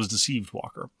fooled, I was deceived,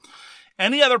 Walker.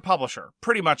 Any other publisher,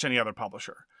 pretty much any other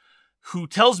publisher, who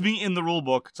tells me in the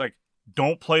rulebook, it's like,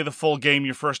 don't play the full game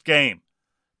your first game.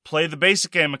 Play the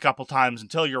basic game a couple times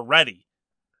until you're ready.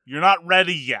 You're not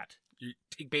ready yet. You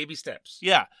take baby steps.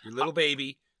 Yeah. Your little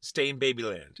baby, stay in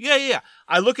babyland. Yeah.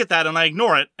 I look at that and I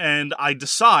ignore it, and I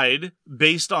decide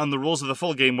based on the rules of the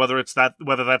full game whether that's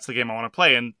the game I want to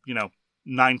play. And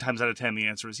 9 times out of 10, the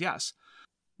answer is yes.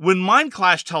 When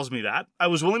Mindclash tells me that, I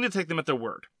was willing to take them at their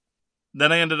word.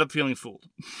 Then I ended up feeling fooled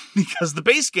because the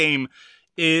base game,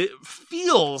 it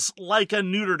feels like a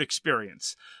neutered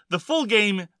experience. The full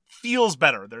game feels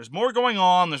better. There's more going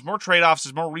on. There's more trade-offs.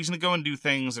 There's more reason to go and do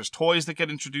things. There's toys that get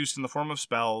introduced in the form of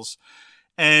spells.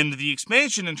 And the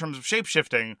expansion in terms of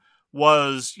shape-shifting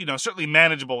was, certainly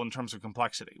manageable in terms of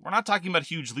complexity. We're not talking about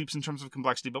huge leaps in terms of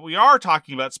complexity, but we are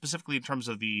talking about specifically in terms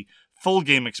of the full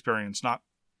game experience, not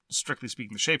strictly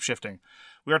speaking the shape-shifting.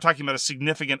 We are talking about a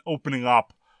significant opening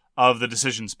up of the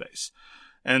decision space.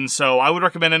 And so I would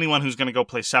recommend anyone who's going to go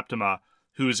play Septima,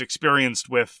 who's experienced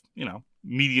with,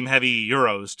 medium-heavy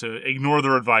Euros, to ignore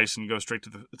their advice and go straight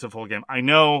to the full game. I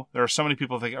know there are so many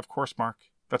people who think, of course, Mark,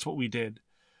 that's what we did.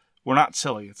 We're not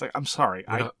silly. It's like, I'm sorry.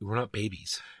 We're not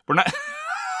babies. We're not.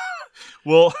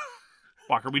 Well,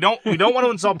 Walker, we don't want to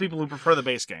insult people who prefer the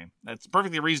base game. That's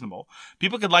perfectly reasonable.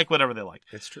 People could like whatever they like.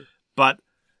 That's true. But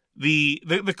the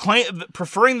claim,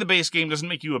 preferring the base game doesn't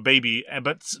make you a baby.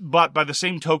 But by the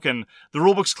same token, the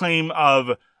rulebook's claim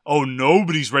of, oh,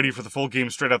 nobody's ready for the full game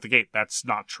straight out the gate, that's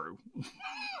not true.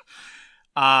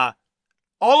 All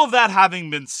of that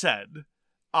having been said,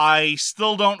 I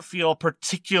still don't feel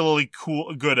particularly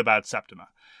good about Septima.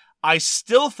 I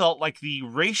still felt like the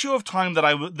ratio of time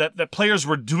that players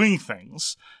were doing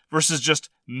things versus just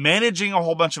managing a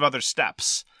whole bunch of other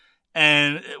steps,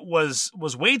 and it was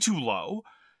way too low.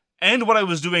 And what I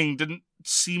was doing didn't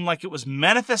seem like it was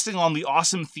manifesting on the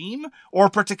awesome theme or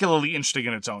particularly interesting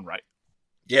in its own right.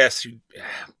 Yes,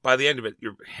 by the end of it,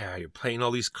 you're playing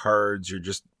all these cards. You're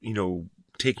just,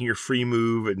 taking your free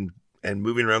move and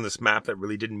moving around this map that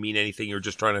really didn't mean anything. You're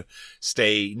just trying to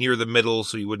stay near the middle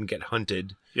so you wouldn't get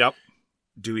hunted. Yep.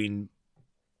 Doing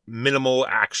minimal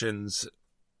actions.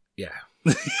 Yeah.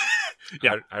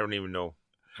 Yeah. I don't even know.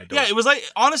 Yeah, it was like,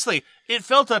 honestly, it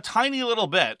felt a tiny little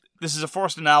bit. This is a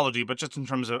forced analogy, but just in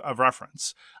terms of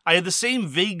reference. I had the same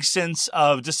vague sense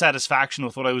of dissatisfaction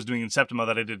with what I was doing in Septima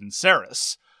that I did in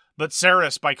Ceres. But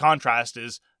Ceres, by contrast,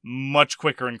 is much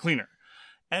quicker and cleaner.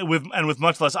 And with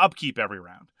much less upkeep every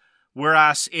round.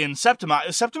 Whereas in Septima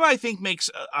I think makes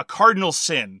a cardinal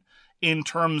sin in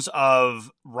terms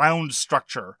of round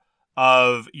structure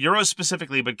of Euros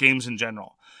specifically, but games in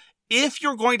general. If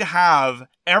you're going to have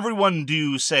everyone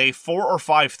do, say, 4 or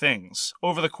 5 things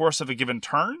over the course of a given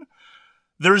turn,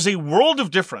 there's a world of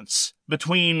difference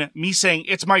between me saying,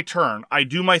 it's my turn, I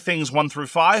do my things 1 through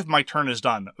 5, my turn is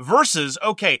done, versus,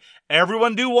 okay,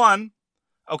 everyone do 1,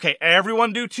 okay,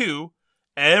 everyone do 2,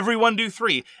 everyone do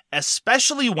 3,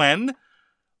 especially when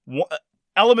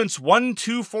elements 1,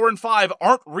 2, 4, and 5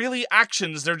 aren't really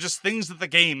actions, they're just things that the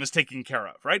game is taking care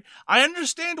of, right? I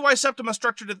understand why Septima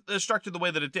structured the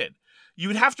way that it did. You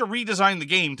would have to redesign the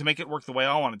game to make it work the way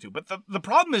I wanted to. But the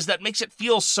problem is that makes it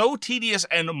feel so tedious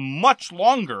and much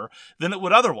longer than it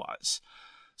would otherwise.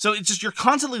 So it's just you're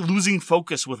constantly losing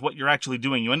focus with what you're actually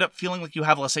doing. You end up feeling like you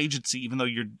have less agency even though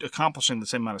you're accomplishing the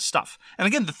same amount of stuff. And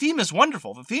again, the theme is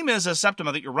wonderful. The theme is, as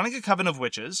Septima, that you're running a coven of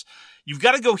witches. You've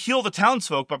got to go heal the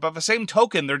townsfolk, but by the same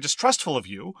token, they're distrustful of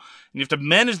you. And you have to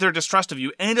manage their distrust of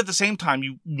you. And at the same time,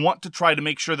 you want to try to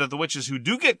make sure that the witches who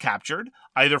do get captured,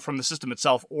 either from the system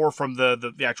itself or from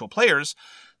the actual players,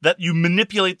 that you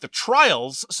manipulate the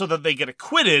trials so that they get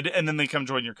acquitted and then they come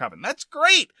join your coven. That's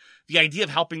great. The idea of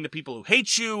helping the people who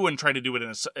hate you and try to do it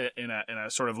in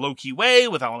a sort of low-key way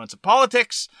with elements of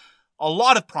politics. A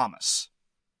lot of promise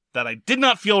that I did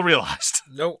not feel realized.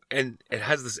 No, and it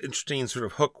has this interesting sort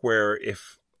of hook where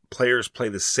if players play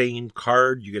the same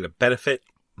card, you get a benefit,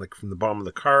 like from the bottom of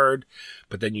the card,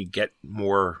 but then you get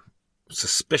more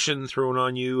suspicion thrown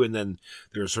on you, and then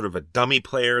there's sort of a dummy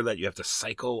player that you have to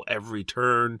cycle every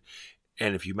turn,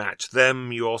 and if you match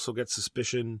them, you also get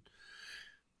suspicion.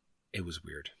 It was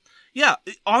weird. Yeah,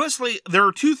 honestly, there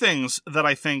are two things that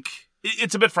I think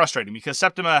it's a bit frustrating, because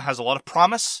Septima has a lot of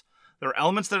promise. There are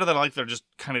elements there that I like. They're just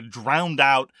kind of drowned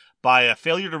out by a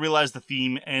failure to realize the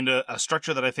theme and a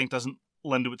structure that I think doesn't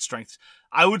lend to its strengths.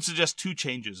 I would suggest two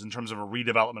changes in terms of a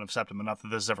redevelopment of Septima, not that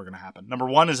this is ever going to happen. Number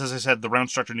one is, as I said, the round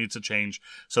structure needs to change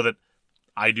so that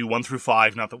I do 1 through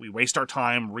 5, not that we waste our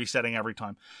time resetting every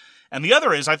time. And the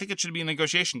other is, I think it should be a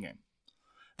negotiation game.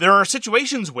 There are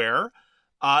situations where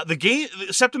the game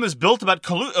Septima is built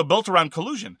around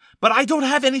collusion, but I don't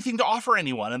have anything to offer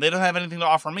anyone, and they don't have anything to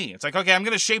offer me. It's like, okay, I'm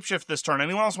going to shapeshift this turn.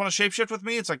 Anyone else want to shapeshift with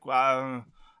me? It's like, I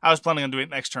was planning on doing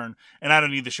it next turn, and I don't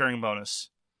need the sharing bonus.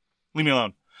 Leave me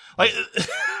alone. Like,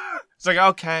 it's like,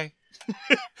 okay.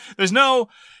 There's no,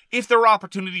 if there were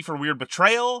opportunity for weird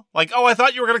betrayal, like, oh, I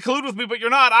thought you were going to collude with me, but you're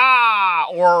not.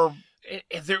 Or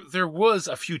there was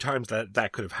a few times that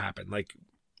could have happened. Like,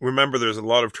 remember, there's a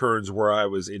lot of turns where I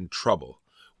was in trouble,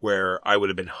 where I would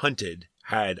have been hunted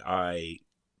had I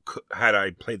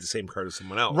played the same card as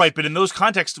someone else. Right, but in those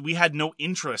contexts, we had no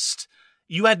interest.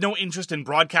 You had no interest in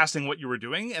broadcasting what you were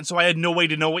doing, and so I had no way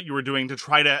to know what you were doing to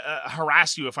try to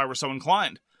harass you if I were so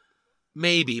inclined.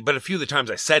 Maybe, but a few of the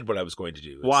times I said what I was going to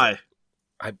do. Why?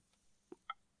 Like,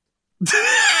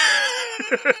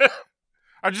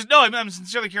 I'm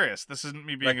sincerely curious. This isn't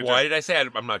me being like, why did I say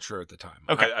I'm not sure at the time?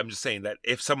 Okay. I'm just saying that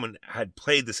if someone had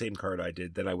played the same card I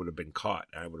did, then I would have been caught,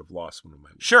 and I would have lost one of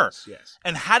my wins. Sure. Yes.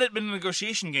 And had it been a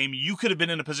negotiation game, you could have been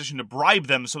in a position to bribe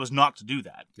them so as not to do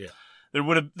that. Yeah.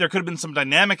 There could have been some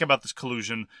dynamic about this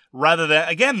collusion, rather than,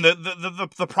 again,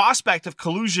 the prospect of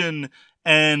collusion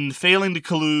and failing to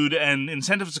collude and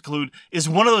incentives to collude is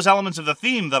one of those elements of the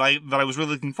theme that I was really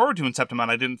looking forward to in Septima,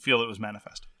 and I didn't feel it was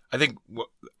manifest. I think what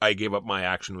I gave up my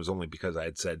action was only because I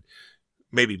had said,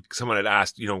 maybe someone had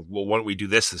asked, well, why don't we do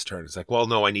this turn? It's like, well,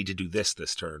 no, I need to do this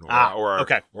turn.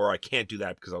 Okay. Or I can't do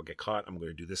that because I'll get caught. I'm going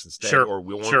to do this instead. Sure. Or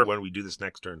why don't we do this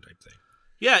next turn type thing.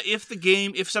 Yeah, if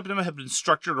Septima had been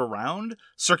structured around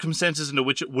circumstances into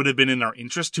which it would have been in our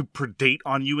interest to predate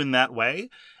on you in that way,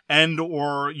 and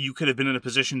or you could have been in a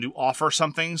position to offer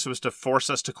something so as to force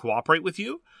us to cooperate with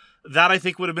you, that I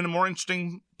think would have been a more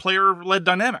interesting player-led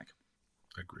dynamic.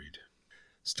 Agreed.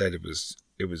 Instead, it was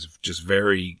just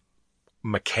very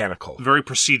mechanical. Very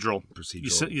procedural.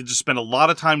 You just spend a lot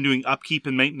of time doing upkeep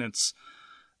and maintenance,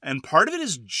 and part of it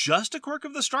is just a quirk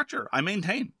of the structure, I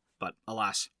maintain, but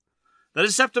alas. That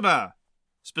is Septima,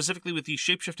 specifically with the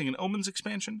Shapeshifting and Omens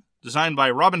expansion, designed by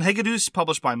Robin Hegedus,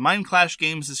 published by Mindclash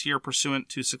Games this year pursuant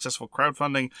to successful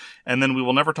crowdfunding, and then we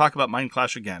will never talk about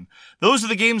Mindclash again. Those are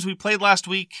the games we played last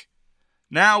week.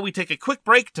 Now we take a quick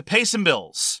break to pay some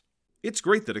bills. It's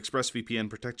great that ExpressVPN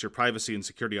protects your privacy and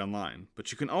security online,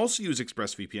 but you can also use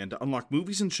ExpressVPN to unlock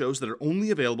movies and shows that are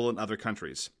only available in other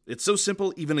countries. It's so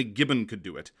simple, even a gibbon could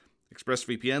do it.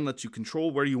 ExpressVPN lets you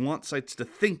control where you want sites to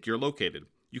think you're located.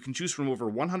 You can choose from over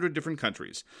 100 different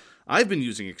countries. I've been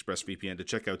using ExpressVPN to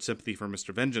check out Sympathy for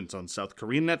Mr. Vengeance on South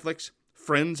Korean Netflix,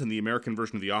 Friends and the American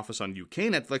version of The Office on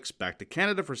UK Netflix, back to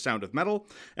Canada for Sound of Metal,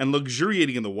 and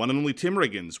luxuriating in the one and only Tim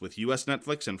Riggins with US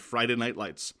Netflix and Friday Night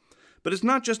Lights. But it's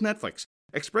not just Netflix.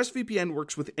 ExpressVPN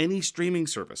works with any streaming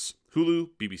service.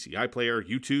 Hulu, BBC iPlayer,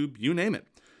 YouTube, you name it.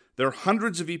 There are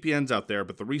hundreds of VPNs out there,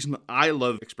 but the reason I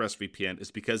love ExpressVPN is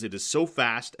because it is so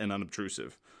fast and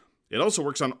unobtrusive. It also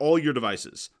works on all your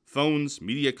devices, phones,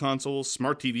 media consoles,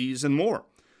 smart TVs, and more.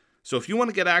 So if you want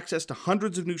to get access to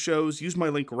hundreds of new shows, use my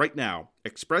link right now,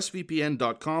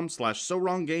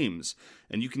 expressvpn.com/SoWrongGames,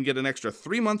 and you can get an extra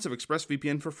 3 months of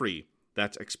ExpressVPN for free.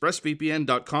 That's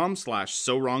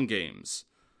expressvpn.com/SoWrongGames.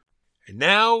 And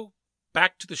now,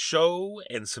 back to the show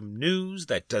and some news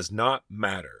that does not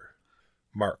matter.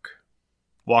 Mark.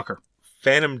 Walker.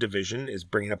 Phantom Division is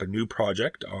bringing up a new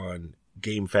project on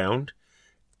GameFound.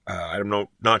 I'm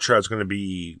not sure how it's going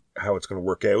to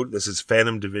work out. This is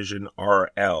Phantom Division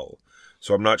RL.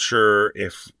 So I'm not sure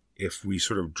if we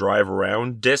sort of drive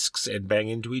around discs and bang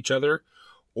into each other,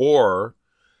 or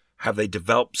have they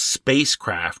developed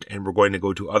spacecraft and we're going to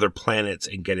go to other planets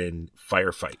and get in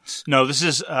firefights? No, this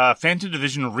is Phantom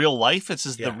Division Real Life. This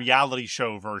is the reality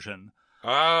show version.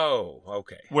 Oh,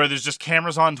 okay. Where there's just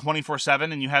cameras on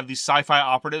 24/7 and you have these sci-fi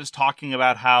operatives talking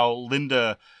about how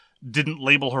Linda didn't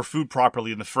label her food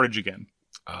properly in the fridge again.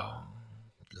 Oh,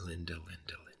 Linda.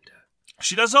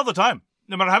 She does it all the time.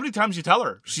 No matter how many times you tell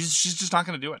her, she's just not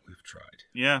going to do it. We've tried.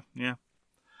 Yeah.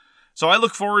 So I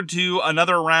look forward to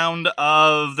another round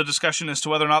of the discussion as to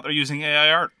whether or not they're using AI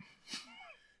art.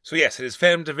 So yes, it is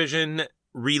Phantom Division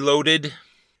Reloaded,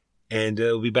 and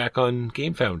it'll be back on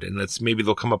GameFound, and maybe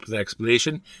they'll come up with an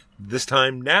explanation this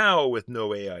time now with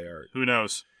no AI art. Who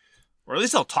knows? Or at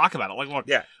least they'll talk about it. Like, look,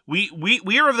 yeah.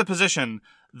 we are of the position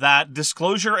that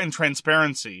disclosure and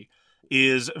transparency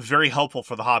is very helpful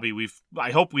for the hobby.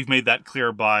 I hope we've made that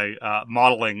clear by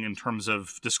modeling in terms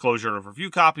of disclosure of review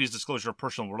copies, disclosure of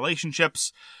personal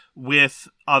relationships with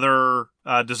other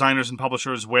designers and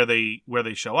publishers where they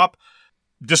show up.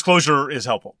 Disclosure is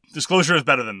helpful. Disclosure is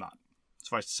better than not,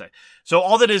 suffice to say. So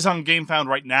all that is on GameFound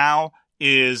right now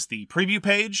is the preview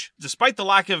page. Despite the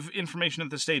lack of information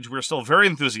at this stage, we're still very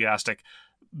enthusiastic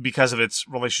because of its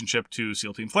relationship to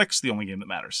SEAL Team Flicks, the only game that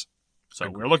matters. So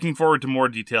we're looking forward to more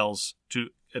details to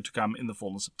come in the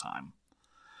fullness of time.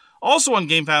 Also on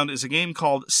GameFound is a game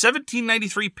called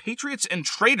 1793 Patriots and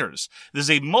Traitors. This is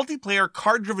a multiplayer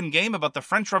card-driven game about the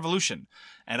French Revolution.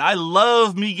 And I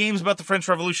love me games about the French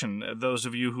Revolution. Those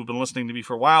of you who've been listening to me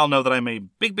for a while know that I'm a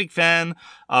big fan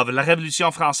of La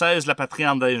Révolution Française, La Patrie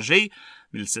en danger,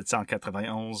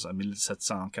 1791 à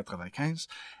 1795.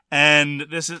 And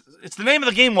it's the name of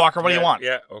the game, Walker. What do you want?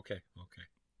 Yeah, okay.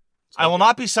 I will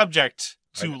not be subject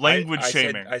to language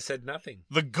shaming. I said nothing.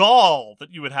 The gall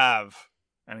that you would have.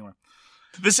 Anyway,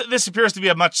 this appears to be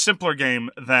a much simpler game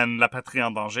than La Patrie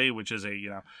en danger, which is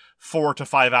a 4 to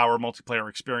 5 hour multiplayer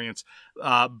experience.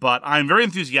 But I'm very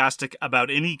enthusiastic about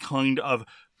any kind of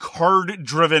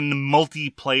card-driven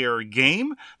multiplayer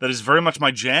game. That is very much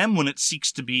my jam when it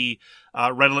seeks to be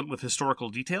redolent with historical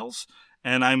details.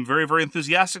 And I'm very, very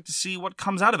enthusiastic to see what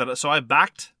comes out of it. So I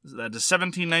backed the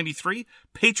 1793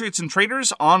 Patriots and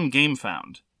Traitors on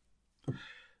GameFound.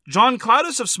 John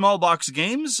Cloudis of Small Box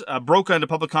Games broke into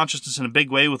public consciousness in a big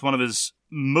way with one of his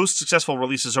most successful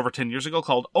releases over 10 years ago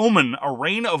called Omen, A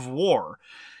Reign of War.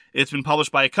 It's been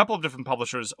published by a couple of different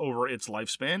publishers over its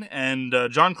lifespan, and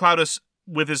John Cloudis,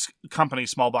 with his company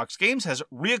Small Box Games, has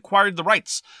reacquired the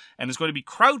rights and is going to be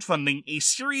crowdfunding a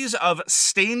series of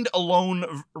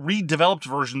stand-alone redeveloped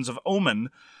versions of Omen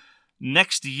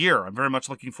next year. I'm very much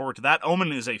looking forward to that.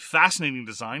 Omen is a fascinating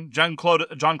design. John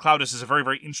Cloudis is a very,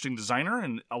 very interesting designer,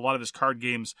 and a lot of his card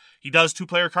games, he does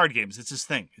 2-player card games. It's his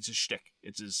thing. It's his shtick.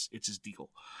 It's his deal.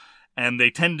 And they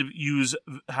tend to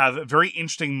have very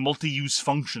interesting multi-use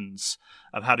functions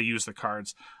of how to use the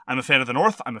cards. I'm a fan of the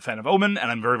North, I'm a fan of Omen, and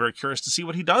I'm very, very curious to see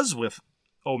what he does with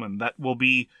Omen. That will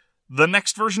be the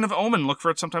next version of Omen. Look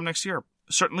for it sometime next year.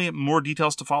 Certainly more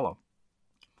details to follow.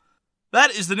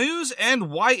 That is the news and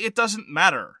why it doesn't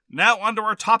matter. Now on to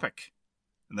our topic,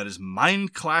 and that is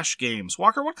Mindclash Games.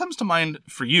 Walker, what comes to mind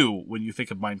for you when you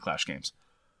think of Mindclash Games?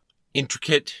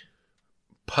 Intricate,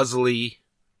 puzzly,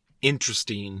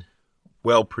 interesting,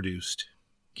 well-produced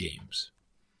games.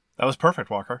 That was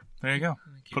perfect, Walker. There you go.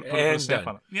 Put a stamp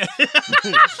on it. Yeah.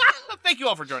 Thank you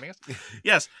all for joining us.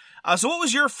 Yes. So what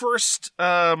was your first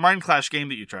Mindclash game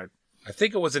that you tried? I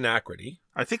think it was Anachrony.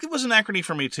 I think it was Anachrony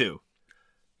for me, too.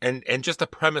 And just the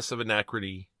premise of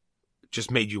Anachrony just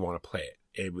made you want to play it.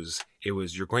 It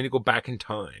was you're going to go back in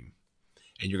time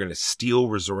and you're going to steal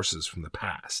resources from the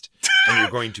past. And you're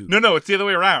going to... No, it's the other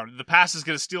way around. The past is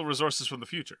going to steal resources from the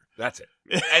future. That's it.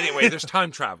 Anyway, there's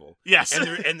time travel. Yes.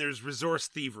 And there's resource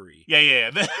thievery. Yeah.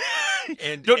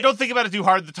 And don't think about it too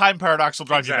hard. The time paradox will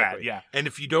drive you mad. Yeah. And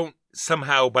if you don't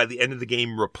somehow, by the end of the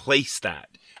game, replace that,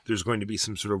 there's going to be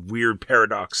some sort of weird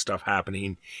paradox stuff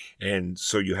happening. And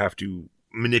so you have to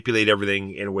manipulate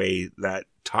everything in a way that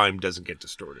time doesn't get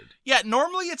distorted. Yeah,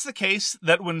 normally it's the case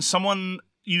that when someone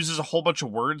uses a whole bunch of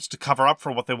words to cover up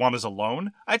for what they want as a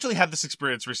loan. I actually had this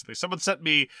experience recently. Someone sent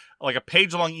me like a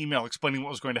page-long email explaining what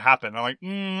was going to happen. I'm like,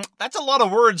 that's a lot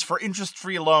of words for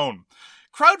interest-free loan.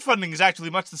 Crowdfunding is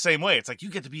actually much the same way. It's like you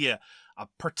get to be a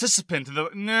participant in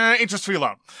the interest-free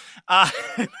loan.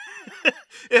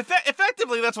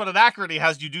 Effectively, that's what Anachrony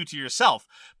has you do to yourself.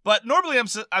 But normally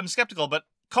I'm skeptical, but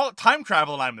call it time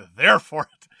travel and I'm there for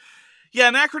it.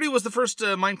 Yeah, Anachrony was the first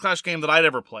Mindclash game that I'd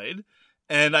ever played.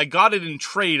 And I got it in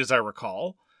trade, as I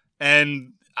recall.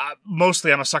 And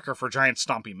mostly I'm a sucker for giant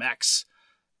stompy mechs,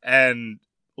 and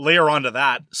layer onto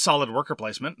that solid worker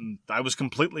placement, and I was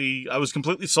completely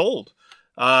sold.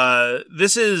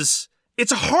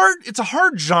 It's a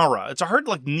hard genre. It's a hard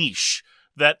niche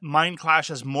that Mindclash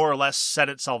has more or less set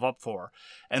itself up for.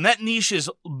 And that niche is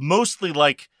mostly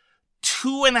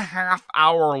 2.5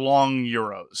 hour long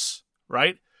Euros,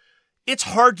 right? It's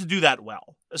hard to do that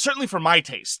well, certainly for my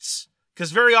tastes.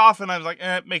 Because very often I was like,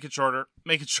 make it shorter.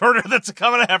 Make it shorter. That's a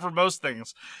common I have for most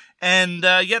things. And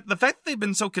yet the fact that they've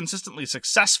been so consistently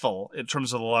successful in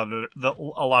terms of a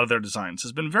lot of their designs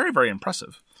has been very, very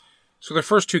impressive. So their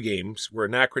first two games were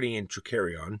Anachrony and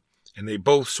Trickerion, and they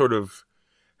both sort of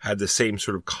had the same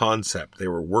sort of concept. They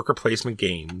were worker placement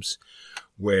games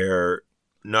where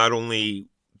not only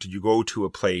did you go to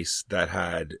a place that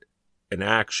had an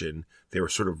action, they were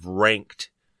sort of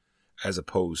ranked as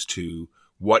opposed to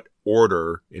what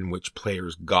order in which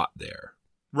players got there.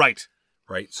 Right.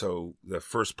 Right. So the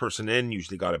first person in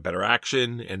usually got a better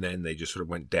action, and then they just sort of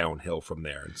went downhill from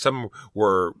there. And some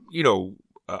were,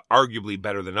 arguably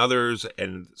better than others,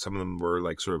 and some of them were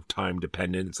sort of time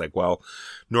dependent. It's well,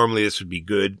 normally this would be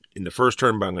good in the first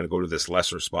turn, but I'm going to go to this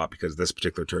lesser spot because this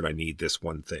particular turn I need this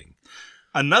one thing.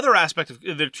 Another aspect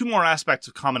there are two more aspects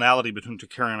of commonality between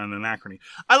Trickerion and Anachrony.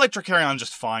 I like Trickerion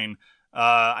just fine.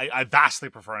 I vastly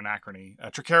prefer Anachrony.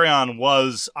 Trickerion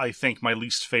was, I think, my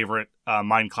least favorite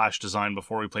Mindclash design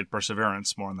before we played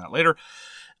Perseverance. More on that later.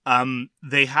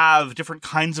 They have different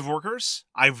kinds of workers.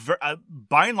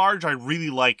 By and large, I really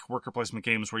like worker placement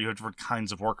games where you have different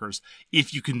kinds of workers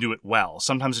if you can do it well.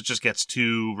 Sometimes it just gets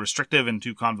too restrictive and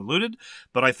too convoluted,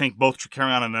 but I think both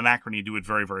Trickerion and Anachrony do it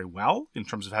very, very well in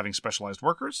terms of having specialized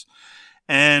workers.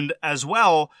 And as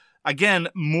well, again,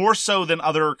 more so than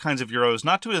other kinds of Euros,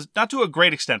 not to a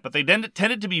great extent, but they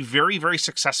tended to be very, very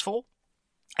successful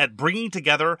at bringing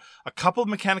together a couple of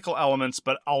mechanical elements,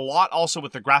 but a lot also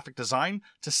with the graphic design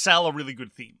to sell a really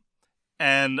good theme.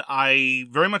 And I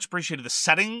very much appreciated the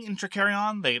setting in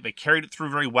Trickerion. They carried it through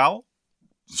very well.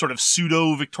 Sort of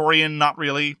pseudo-Victorian, not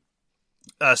really,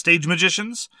 stage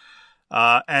magicians.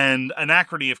 And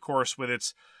Anachrony, of course, with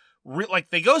its...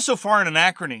 they go so far in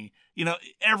Anachrony,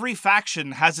 every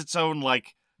faction has its own,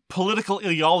 political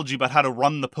ideology about how to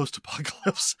run the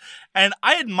post-apocalypse. And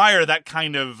I admire that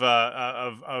kind of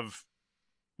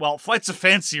flights of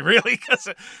fancy, really, because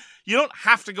you don't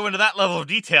have to go into that level of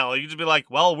detail. You just be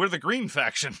we're the green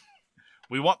faction.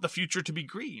 We want the future to be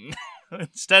green.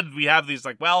 Instead, we have these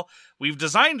we've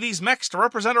designed these mechs to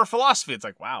represent our philosophy. It's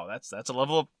wow, that's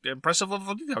a impressive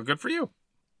level of detail. Good for you.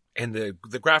 And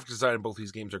the graphic design in both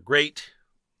these games are great,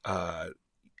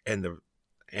 and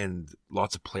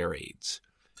lots of player aids.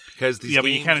 Because these games,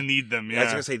 but you kind of need them. Yeah, I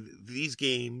was gonna say these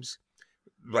games,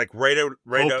 right out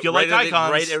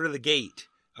of the gate,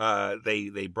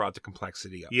 they brought the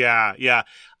complexity up. Yeah.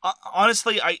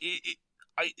 Honestly, I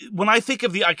when I think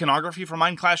of the iconography for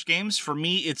Mindclash games, for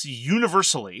me, it's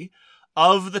universally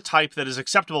of the type that is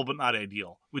acceptable but not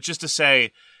ideal. Which is to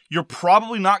say, you're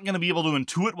probably not going to be able to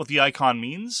intuit what the icon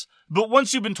means, but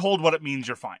once you've been told what it means,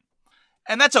 you're fine,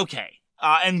 and that's okay.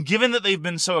 And given that they've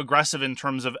been so aggressive in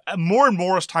terms of more and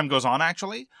more as time goes on,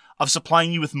 actually, of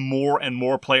supplying you with more and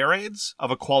more player aids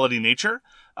of a quality nature,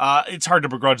 it's hard to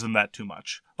begrudge them that too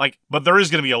much. But there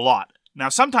is going to be a lot. Now,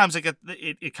 sometimes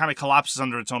it kind of collapses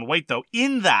under its own weight, though,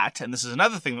 in that, and this is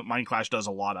another thing that Mindclash does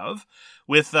a lot of,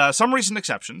 with some recent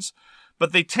exceptions,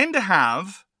 but they tend to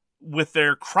have, with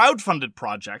their crowdfunded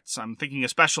projects, I'm thinking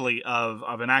especially of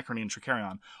Anachrony and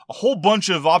Trickerion, a whole bunch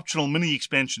of optional mini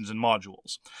expansions and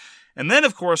modules. And then,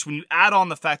 of course, when you add on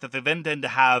the fact that they then tend to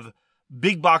have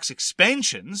big box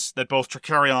expansions that both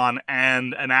Trickerion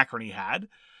and Anachrony had,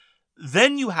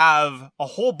 then you have a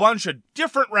whole bunch of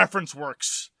different reference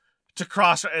works to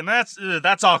cross, and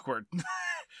that's awkward.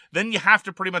 Then you have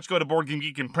to pretty much go to Board Game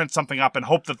Geek and print something up and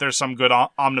hope that there's some good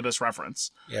omnibus reference.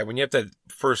 Yeah, when you have to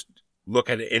first look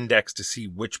at an index to see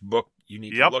which book you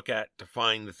need to look at to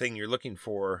find the thing you're looking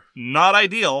for. Not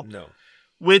ideal. No.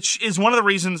 Which is one of the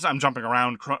reasons, I'm jumping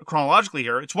around chronologically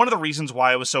here, it's one of the reasons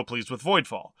why I was so pleased with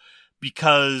Voidfall.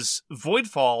 Because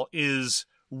Voidfall is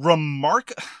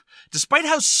despite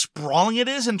how sprawling it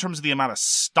is in terms of the amount of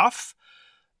stuff,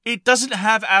 it doesn't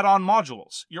have add-on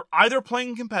modules. You're either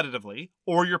playing competitively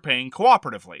or you're playing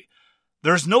cooperatively.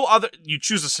 There's no other, you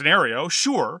choose a scenario,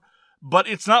 sure, but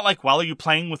it's not are you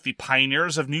playing with the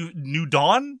Pioneers of New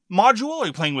Dawn module? Are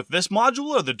you playing with this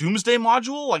module or the Doomsday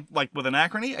module, like with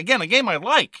Anachrony? Again, a game I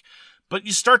like, but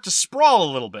you start to sprawl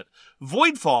a little bit.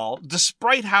 Voidfall,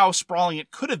 despite how sprawling it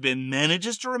could have been,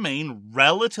 manages to remain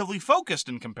relatively focused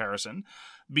in comparison,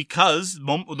 because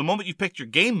the moment you picked your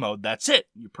game mode, that's it.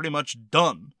 You're pretty much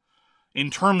done. in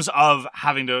terms of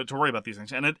having to worry about these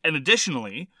things. And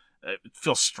additionally, it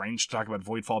feels strange to talk about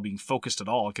Voidfall being focused at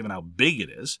all, given how big it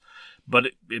is, but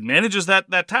it manages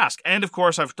that task. And of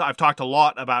course, I've talked a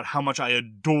lot about how much I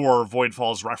adore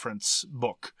Voidfall's reference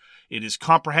book. It is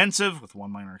comprehensive, with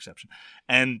one minor exception,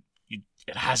 and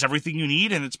it has everything you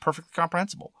need, and it's perfectly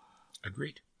comprehensible.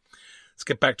 Agreed. Let's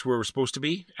get back to where we're supposed to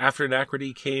be. After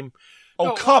Anachrony came...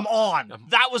 Oh, come on!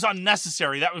 That was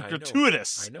unnecessary. That was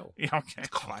gratuitous. I know. Yeah, okay,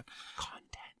 fine.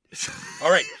 Content. All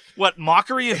right. What,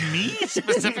 mockery of me,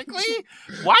 specifically?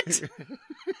 What?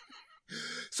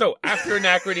 So, after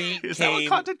Anachrony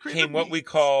came what we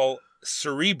call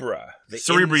Cerebria.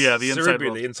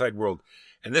 The inside world.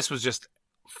 And this was just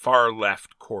far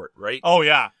left court, right? Oh,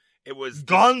 yeah. It was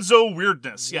gonzo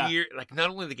weirdness. Weird, yeah. Like, not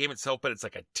only the game itself, but it's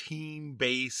like a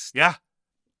team-based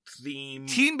theme.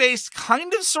 Team-based,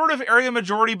 kind of, sort of area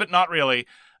majority, but not really.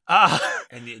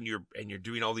 And you're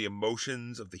doing all the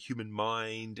emotions of the human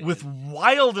mind. With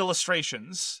wild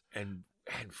illustrations. And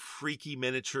freaky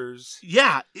miniatures.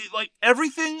 Yeah, like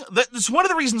everything. It's one of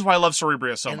the reasons why I love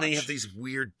Cerebria so much. And then you have these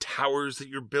weird towers that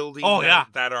you're building. Oh,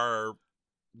 that are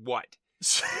what?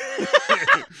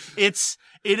 It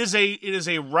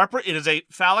is a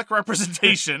phallic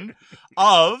representation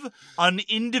of an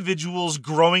individual's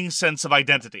growing sense of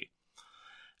identity.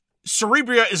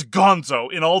 Cerebria is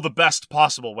gonzo in all the best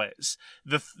possible ways.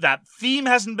 That theme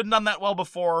hasn't been done that well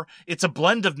before. It's a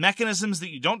blend of mechanisms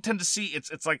that you don't tend to see.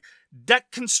 It's like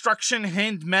deck construction,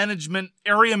 hand management,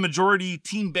 area majority,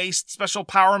 team-based, special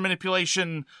power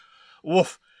manipulation.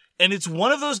 Woof. And it's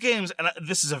one of those games, and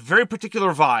this is a very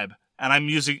particular vibe, and I'm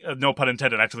using, no pun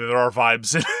intended, actually, there are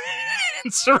vibes in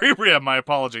Cerebria, my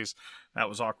apologies. That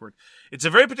was awkward. It's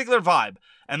a very particular vibe,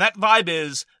 and that vibe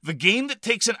is the game that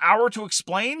takes an hour to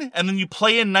explain, and then you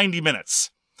play in 90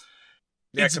 minutes.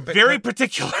 Yeah, it's very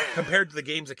particular. Compared to the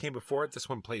games that came before it, this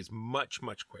one plays much,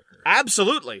 much quicker.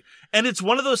 Absolutely. And it's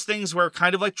one of those things where,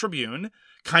 kind of like Tribune,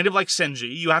 kind of like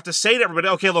Senji, you have to say to everybody,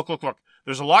 okay, look,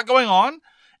 there's a lot going on,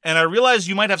 and I realize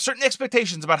you might have certain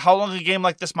expectations about how long a game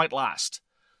like this might last.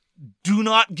 Do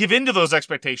not give in to those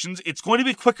expectations. It's going to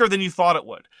be quicker than you thought it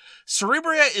would.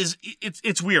 Cerebria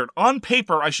it's weird. On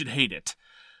paper, I should hate it.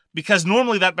 Because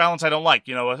normally that balance I don't like.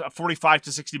 You know, a 45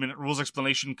 to 60 minute rules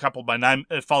explanation followed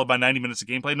by 90 minutes of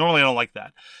gameplay. Normally I don't like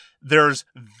that. There's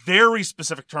very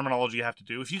specific terminology you have to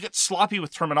do. If you get sloppy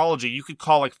with terminology, you could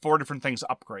call like 4 different things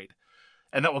upgrade.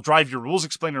 And that will drive your rules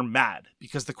explainer mad.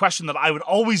 Because the question that I would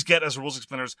always get as a rules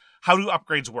explainer is, how do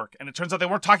upgrades work? And it turns out they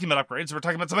weren't talking about upgrades. They were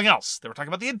talking about something else. They were talking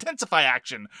about the intensify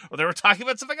action. Or they were talking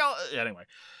about something else. Anyway.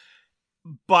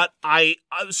 But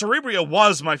Cerebria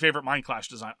was my favorite Mindclash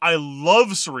design. I love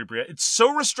Cerebria. It's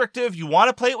so restrictive. You want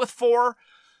to play it with 4.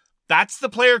 That's the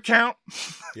player count.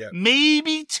 Yeah.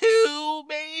 Maybe 2,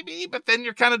 but then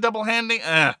you're kind of double-handing.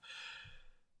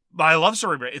 But I love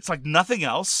Cerebria. It's like nothing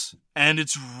else, and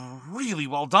it's really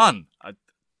well done.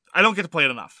 I don't get to play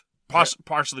it enough,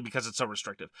 partially because it's so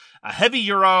restrictive. A heavy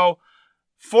Euro,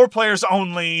 4 players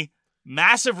only,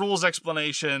 massive rules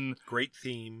explanation. Great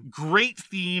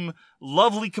theme,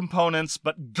 lovely components,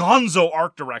 but gonzo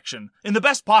art direction in the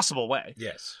best possible way.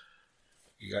 Yes.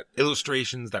 You got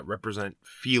illustrations that represent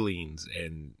feelings,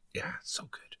 and yeah, so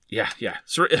good. Yeah.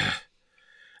 So,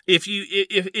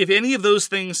 if any of those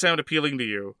things sound appealing to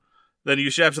you, then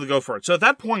you should absolutely go for it. So at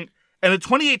that point, and in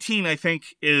 2018, I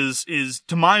think is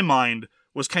to my mind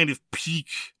was kind of peak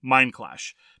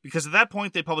Mindclash, because at that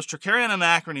point they published Tricarion,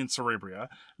 Anachrony, and Cerebria.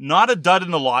 Not a dud in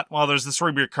the lot. Well, there's the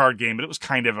Cerebria card game, but it was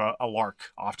kind of a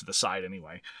lark off to the side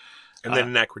anyway. And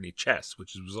then Anachrony Chess,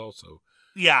 which was also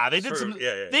they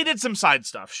did some side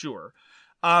stuff, sure.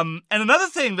 And another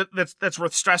thing that's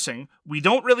worth stressing, we're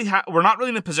not really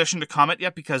in a position to comment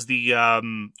yet because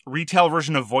the retail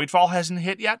version of Voidfall hasn't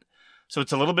hit yet. So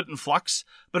it's a little bit in flux.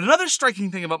 But another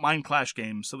striking thing about Mindclash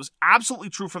Games that was absolutely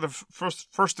true for the first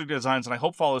 3 designs, and I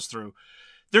hope follows through,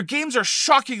 their games are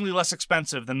shockingly less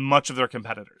expensive than much of their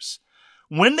competitors.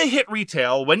 When they hit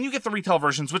retail, when you get the retail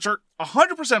versions, which are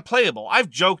 100% playable, I've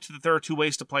joked that there are 2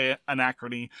 ways to play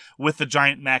Anachrony with the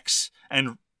giant mechs,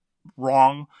 and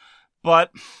wrong.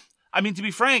 But, I mean, to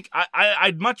be frank,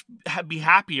 I'd much be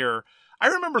happier. I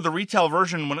remember the retail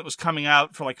version when it was coming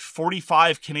out for like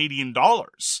 45 Canadian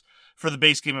dollars. For the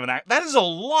base game of Anachrony. That is a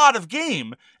lot of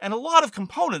game and a lot of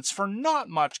components for not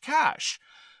much cash.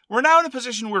 We're now in a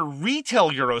position where retail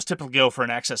euros typically go for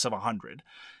an excess of 100.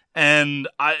 And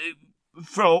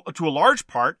to a large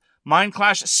part,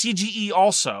 Mindclash, CGE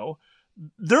also,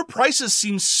 their prices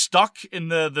seem stuck in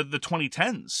the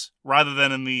 2010s rather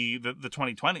than in the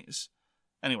 2020s.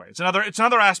 Anyway, it's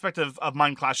another aspect of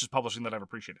Mindclash's publishing that I've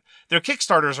appreciated. Their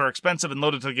Kickstarters are expensive and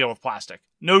loaded to the gale with plastic.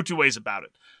 No 2 ways about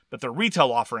it. but their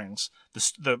retail offerings,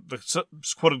 the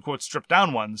quote-unquote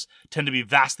stripped-down ones, tend to be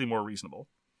vastly more reasonable.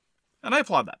 And I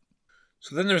applaud that.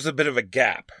 So then there's a bit of a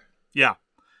gap. Yeah.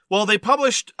 Well, they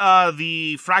published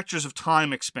the Fractures of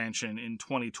Time expansion in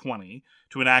 2020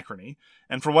 to Anachrony,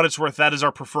 and for what it's worth, that is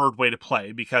our preferred way to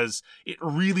play, because it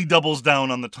really doubles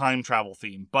down on the time travel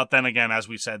theme. But then again, as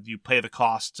we said, you pay the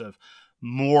costs of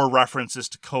more references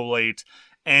to collate,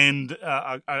 and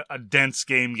a dense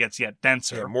game gets yet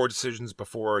denser. Yeah, more decisions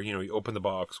before, you open the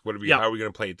box. How are we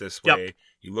going to play it this way? Yep.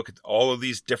 You look at all of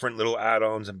these different little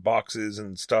add-ons and boxes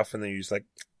and stuff, and then you're just like,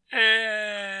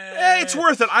 it's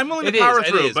worth it. I'm willing to power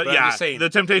through, but yeah, the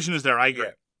temptation is there. I agree.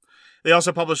 Yeah. They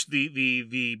also published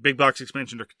the big box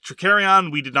expansion to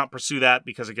Tricarion. We did not pursue that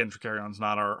because, again, Tricarion's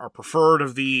not our preferred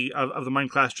of the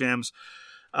Mindclash Jams.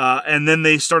 And then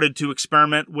they started to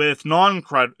experiment with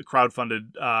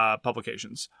non-crowdfunded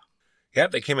publications. Yeah,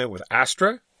 they came out with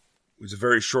Astra. It was a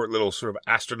very short little sort of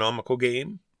astronomical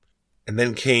game. And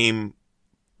then came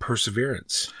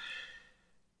Perseverance.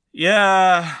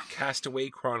 Yeah. Castaway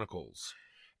Chronicles.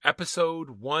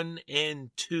 Episode 1 and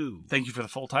 2. Thank you for the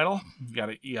full title. You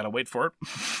gotta wait for it.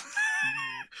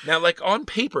 Now, like, on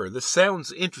paper, this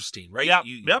sounds interesting, right? Yep.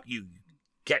 You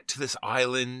get to this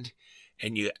island,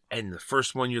 and the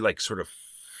first one, you're like sort of,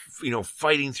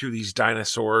 fighting through these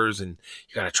dinosaurs, and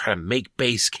you gotta try to make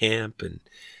base camp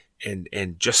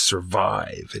and just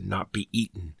survive and not be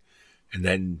eaten. And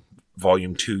then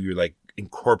volume 2, you're like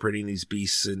incorporating these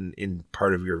beasts in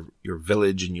part of your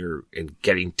village, and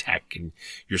getting tech, and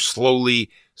you're slowly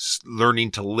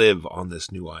learning to live on this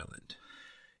new island.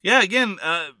 Yeah, again,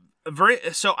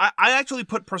 so I actually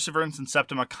put Perseverance and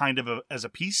Septima kind of as a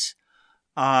piece,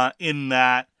 in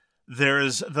that there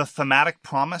is the thematic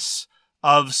promise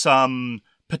of some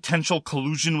potential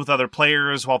collusion with other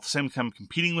players while at the same time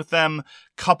competing with them,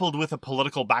 coupled with a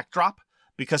political backdrop.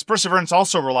 Because Perseverance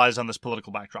also relies on this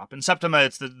political backdrop. In Septima,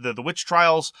 it's the witch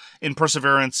trials. In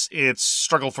Perseverance, it's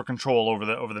struggle for control over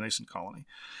the nascent colony.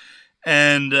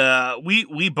 And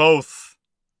we both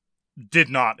did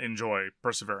not enjoy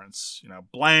Perseverance.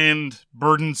 Bland,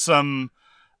 burdensome,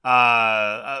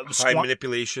 high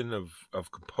manipulation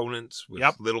of components with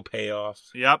little payoff.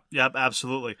 Yep,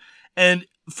 absolutely. And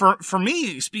for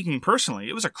me, speaking personally,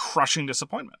 it was a crushing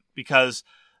disappointment, because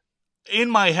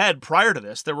in my head, prior to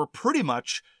this, there were pretty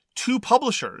much 2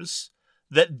 publishers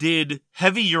that did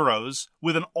heavy Euros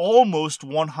with an almost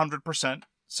 100%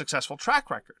 successful track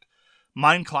record.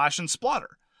 Mindclash and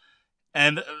Splotter.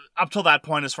 And up till that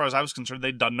point, as far as I was concerned,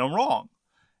 they'd done no wrong.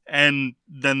 And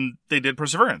then they did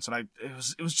Perseverance. And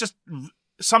it was just,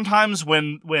 sometimes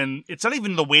when it's not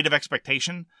even the weight of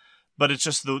expectation, but it's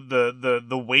just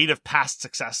the weight of past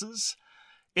successes.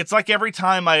 It's like every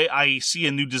time I see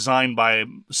a new design by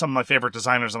some of my favorite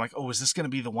designers, I'm like, oh, is this going to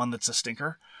be the one that's a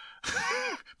stinker?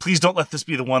 Please don't let this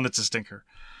be the one that's a stinker.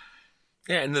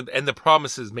 Yeah, and the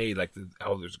promises made, like,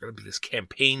 there's going to be this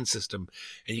campaign system,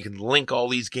 and you can link all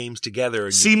these games together.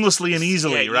 And seamlessly and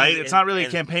easily, right? It's not really a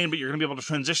campaign, but you're going to be able to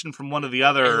transition from one to the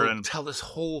other. And tell this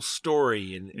whole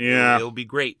story, and it'll be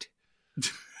great.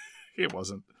 It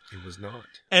wasn't. It was not.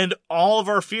 And all of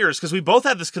our fears, because we both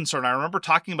had this concern. I remember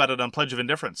talking about it on Pledge of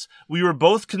Indifference. We were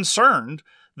both concerned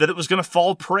that it was going to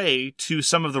fall prey to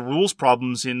some of the rules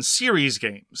problems in series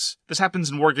games. This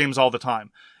happens in war games all the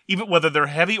time. Even whether they're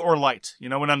heavy or light.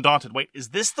 When Undaunted, wait, is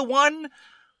this the one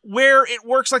where it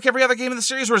works like every other game in the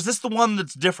series, or is this the one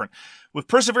that's different? With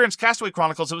Perseverance Castaway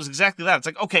Chronicles, it was exactly that. It's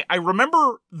like, okay, I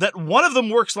remember that one of them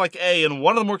works like A and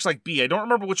one of them works like B. I don't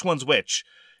remember which one's which.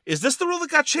 Is this the rule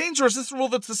that got changed, or is this the rule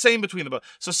that's the same between the both?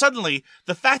 So suddenly,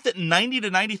 the fact that 90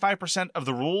 to 95% of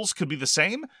the rules could be the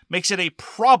same makes it a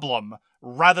problem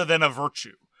rather than a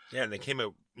virtue. Yeah, and they came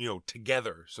out,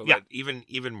 together, so that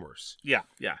even worse. Yeah.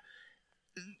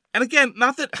 And again,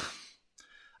 not that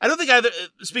I don't think either.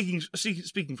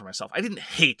 Speaking for myself, I didn't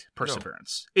hate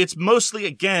Perseverance. No. It's mostly,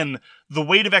 again, the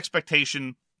weight of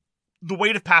expectation, the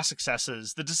weight of past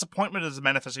successes, the disappointment as a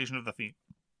manifestation of the theme.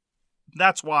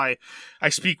 That's why I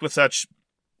speak with such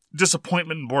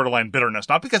disappointment and borderline bitterness.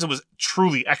 Not because it was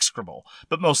truly execrable,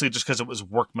 but mostly just because it was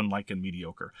workmanlike and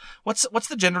mediocre. What's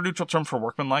the gender neutral term for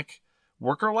workmanlike?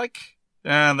 Worker-like?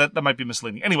 That might be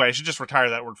misleading. Anyway, I should just retire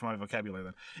that word from my vocabulary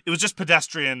then. It was just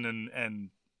pedestrian and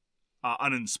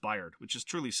uninspired, which is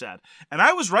truly sad. And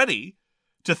I was ready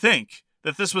to think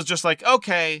that this was just like,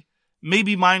 okay,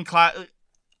 maybe Mindclash.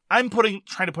 I'm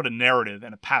trying to put a narrative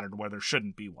and a pattern where there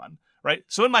shouldn't be one. Right?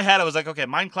 So in my head, I was like, okay,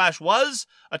 Mindclash was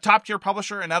a top-tier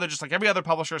publisher, and now they're just like every other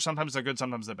publisher. Sometimes they're good,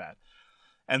 sometimes they're bad.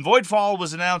 And Voidfall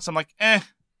was announced. I'm like,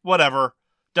 whatever.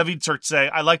 David Surtse.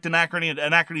 I liked Anachrony.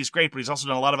 Anachrony's great, but he's also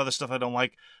done a lot of other stuff I don't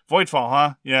like. Voidfall,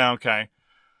 huh? Yeah, okay.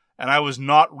 and I was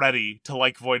not ready to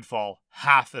like Voidfall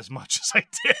half as much as I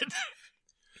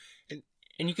did.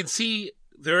 And you can see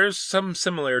there's some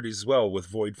similarities as well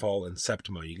with Voidfall and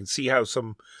Septima. You can see how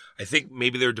I think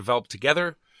maybe they're developed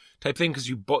together type thing,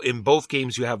 because in both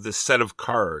games you have this set of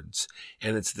cards,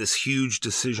 and it's this huge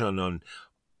decision on,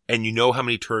 and you know how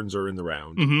many turns are in the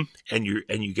round, and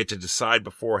you get to decide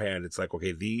beforehand. It's like,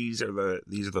 okay, these are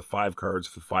the 5 cards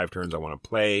for the 5 turns I want to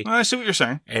play. I see what you're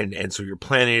saying, and so you're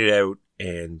planning it out,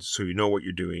 and so you know what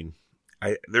you're doing.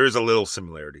 There is a little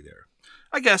similarity there,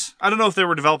 I guess. I don't know if they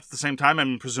were developed at the same time. I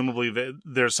mean, presumably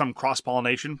there's some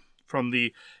cross-pollination from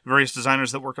the various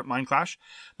designers that work at Mindclash.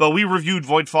 But we reviewed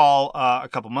Voidfall a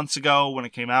couple months ago when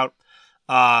it came out.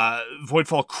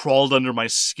 Voidfall crawled under my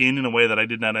skin in a way that I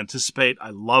did not anticipate. I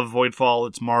love Voidfall.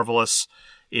 It's marvelous.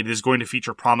 It is going to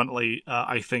feature prominently,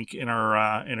 I think, in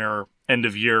our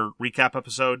end-of-year recap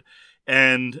episode.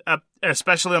 And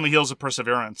especially on the heels of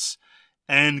Perseverance.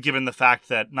 And given the fact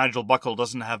that Nigel Buckle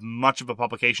doesn't have much of a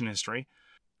publication history.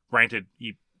 Granted,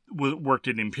 he worked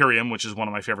in Imperium, which is one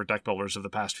of my favorite deck builders of the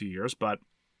past few years, but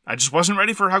I just wasn't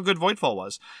ready for how good Voidfall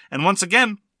was. And once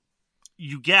again,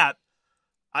 you get...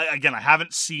 I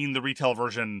haven't seen the retail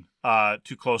version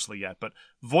too closely yet, but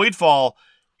Voidfall,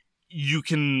 you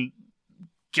can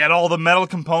get all the metal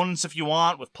components if you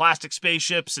want, with plastic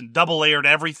spaceships and double-layered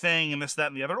everything and this, that,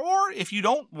 and the other. Or if you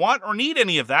don't want or need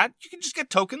any of that, you can just get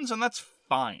tokens, and that's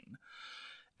fine.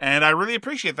 And I really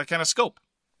appreciate that kind of scope.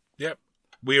 Yep.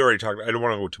 We already talked. I don't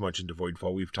want to go too much into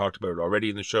Voidfall. We've talked about it already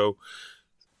in the show.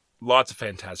 Lots of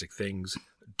fantastic things.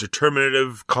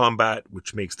 Determinative combat,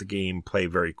 which makes the game play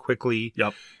very quickly.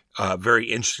 Yep.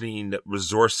 Very interesting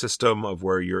resource system of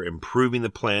where you're improving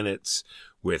the planets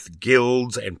with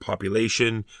guilds and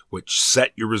population, which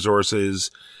set your resources.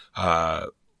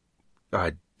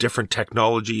 Different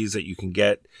technologies that you can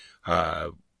get.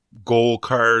 Goal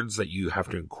cards that you have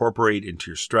to incorporate into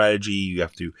your strategy. You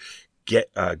have to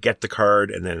get the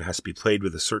card, and then it has to be played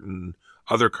with a certain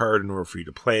other card in order for you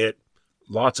to play it.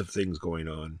 Lots of things going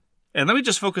on. And let me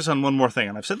just focus on one more thing.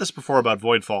 And I've said this before about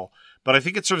Voidfall, but I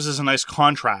think it serves as a nice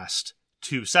contrast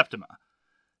to Septima.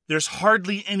 There's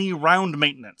hardly any round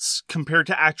maintenance compared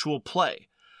to actual play.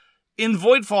 In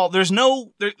Voidfall,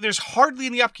 there's hardly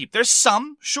any upkeep. There's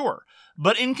some, sure.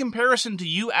 But in comparison to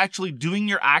you actually doing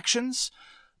your actions,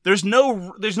 there's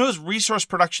no resource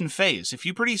production phase. If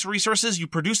you produce resources, you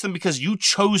produce them because you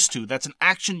chose to. That's an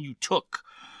action you took.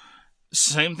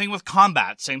 Same thing with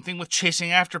combat. Same thing with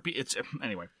chasing after people.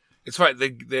 Anyway. It's fine.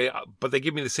 But they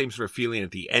give me the same sort of feeling at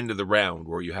the end of the round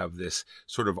where you have this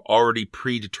sort of already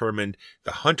predetermined,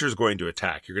 the hunter's going to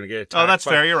attack. You're going to get attacked. Oh, that's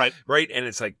fair. You're right. Right. And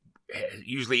it's like,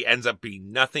 usually ends up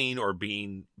being nothing or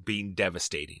being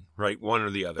devastating, right? One or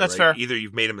the other. That's right? fair. Either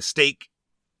you've made a mistake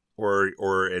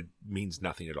or it means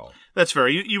nothing at all. That's fair.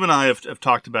 You and I have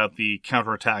talked about the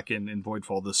counterattack in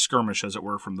Voidfall, the skirmish, as it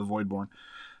were, from the Voidborn.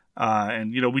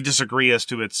 And, we disagree as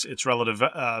to its relative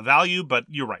value, but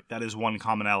you're right. That is one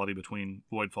commonality between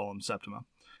Voidfall and Septima.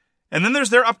 And then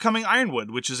there's their upcoming Ironwood,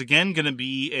 which is, again, going to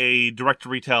be a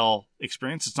direct-to-retail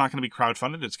experience. It's not going to be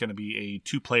crowdfunded. It's going to be a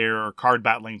 2-player card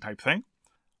battling type thing.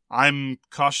 I'm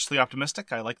cautiously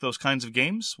optimistic. I like those kinds of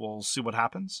games. We'll see what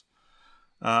happens.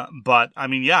 But, I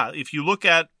mean, yeah, if you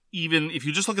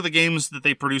just look at the games that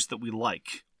they produced that we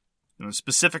like,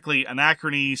 specifically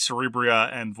Anachrony, Cerebria,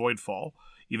 and Voidfall,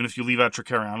 even if you leave out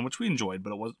Tricarion, which we enjoyed,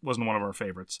 but it wasn't one of our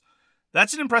favorites.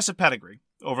 That's an impressive pedigree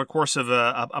over the course of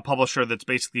a publisher that's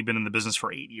basically been in the business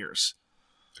for 8 years.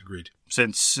 Agreed.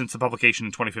 Since the publication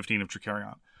in 2015 of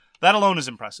Tricarion. That alone is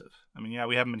impressive. I mean, yeah,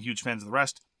 we haven't been huge fans of the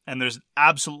rest, and there's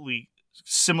absolutely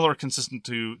similar consistent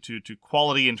to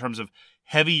quality in terms of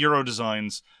heavy Euro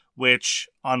designs, which,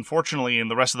 unfortunately, in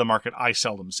the rest of the market, I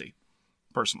seldom see,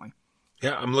 personally.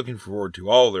 Yeah, I'm looking forward to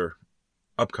all their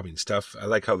upcoming stuff. I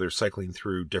like how they're cycling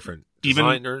through different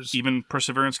designers. Even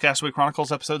Perseverance Castaway Chronicles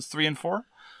episodes 3 and 4?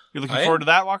 You're looking forward to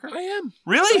that, Walker? I am.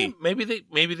 Really? Maybe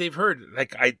they've heard.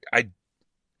 Like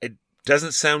it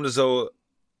doesn't sound as though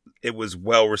it was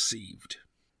well received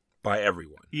by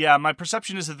everyone. Yeah, my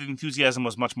perception is that the enthusiasm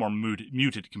was much more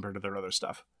muted compared to their other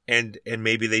stuff. And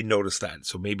maybe they noticed that.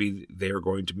 So maybe they're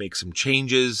going to make some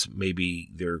changes. Maybe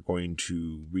they're going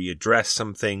to readdress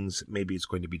some things. Maybe it's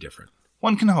going to be different.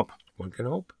 One can hope. One can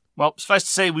hope. Well, suffice to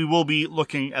say, we will be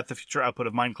looking at the future output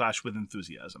of Mindclash with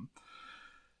enthusiasm.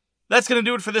 That's going to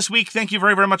do it for this week. Thank you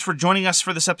very, very much for joining us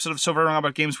for this episode of So Very Wrong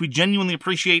About Games. We genuinely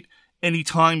appreciate any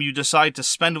time you decide to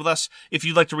spend with us. If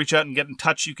you'd like to reach out and get in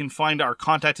touch, you can find our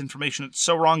contact information at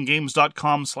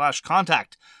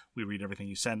sowronggames.com/contact. We read everything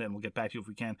you send, and we'll get back to you if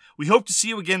we can. We hope to see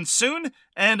you again soon,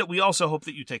 and we also hope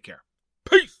that you take care.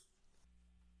 Peace!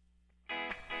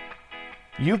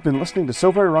 You've been listening to So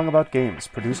Very Wrong About Games,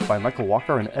 produced by Michael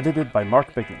Walker and edited by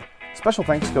Mark Bigney. Special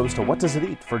thanks goes to What Does It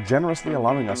Eat for generously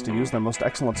allowing us to use their most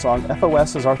excellent song,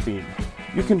 FOS, as our theme.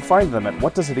 You can find them at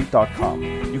whatdoesiteat.com.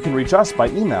 You can reach us by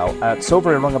email at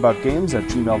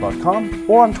soverywrongaboutgames@gmail.com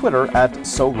or on Twitter at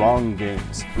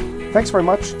SoWrongGames. Thanks very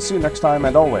much, see you next time,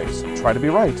 and always, try to be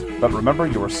right, but remember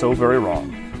you are so very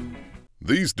wrong.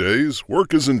 These days,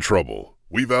 work is in trouble.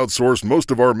 We've outsourced most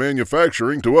of our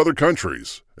manufacturing to other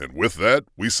countries, and with that,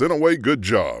 we sent away good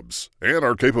jobs and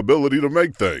our capability to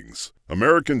make things.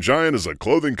 American Giant is a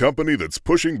clothing company that's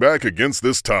pushing back against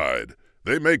this tide.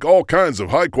 They make all kinds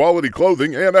of high-quality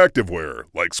clothing and activewear,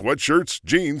 like sweatshirts,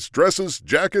 jeans, dresses,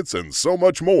 jackets, and so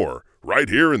much more, right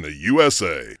here in the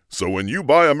USA. So when you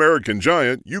buy American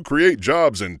Giant, you create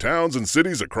jobs in towns and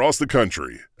cities across the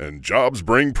country. And jobs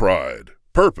bring pride,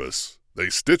 purpose. They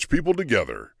stitch people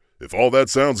together. If all that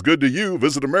sounds good to you,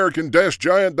 visit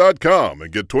American-Giant.com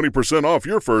and get 20% off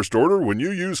your first order when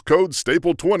you use code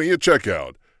STAPLE20 at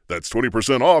checkout. That's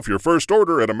 20% off your first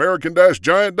order at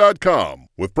American-Giant.com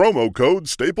with promo code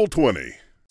STAPLE20.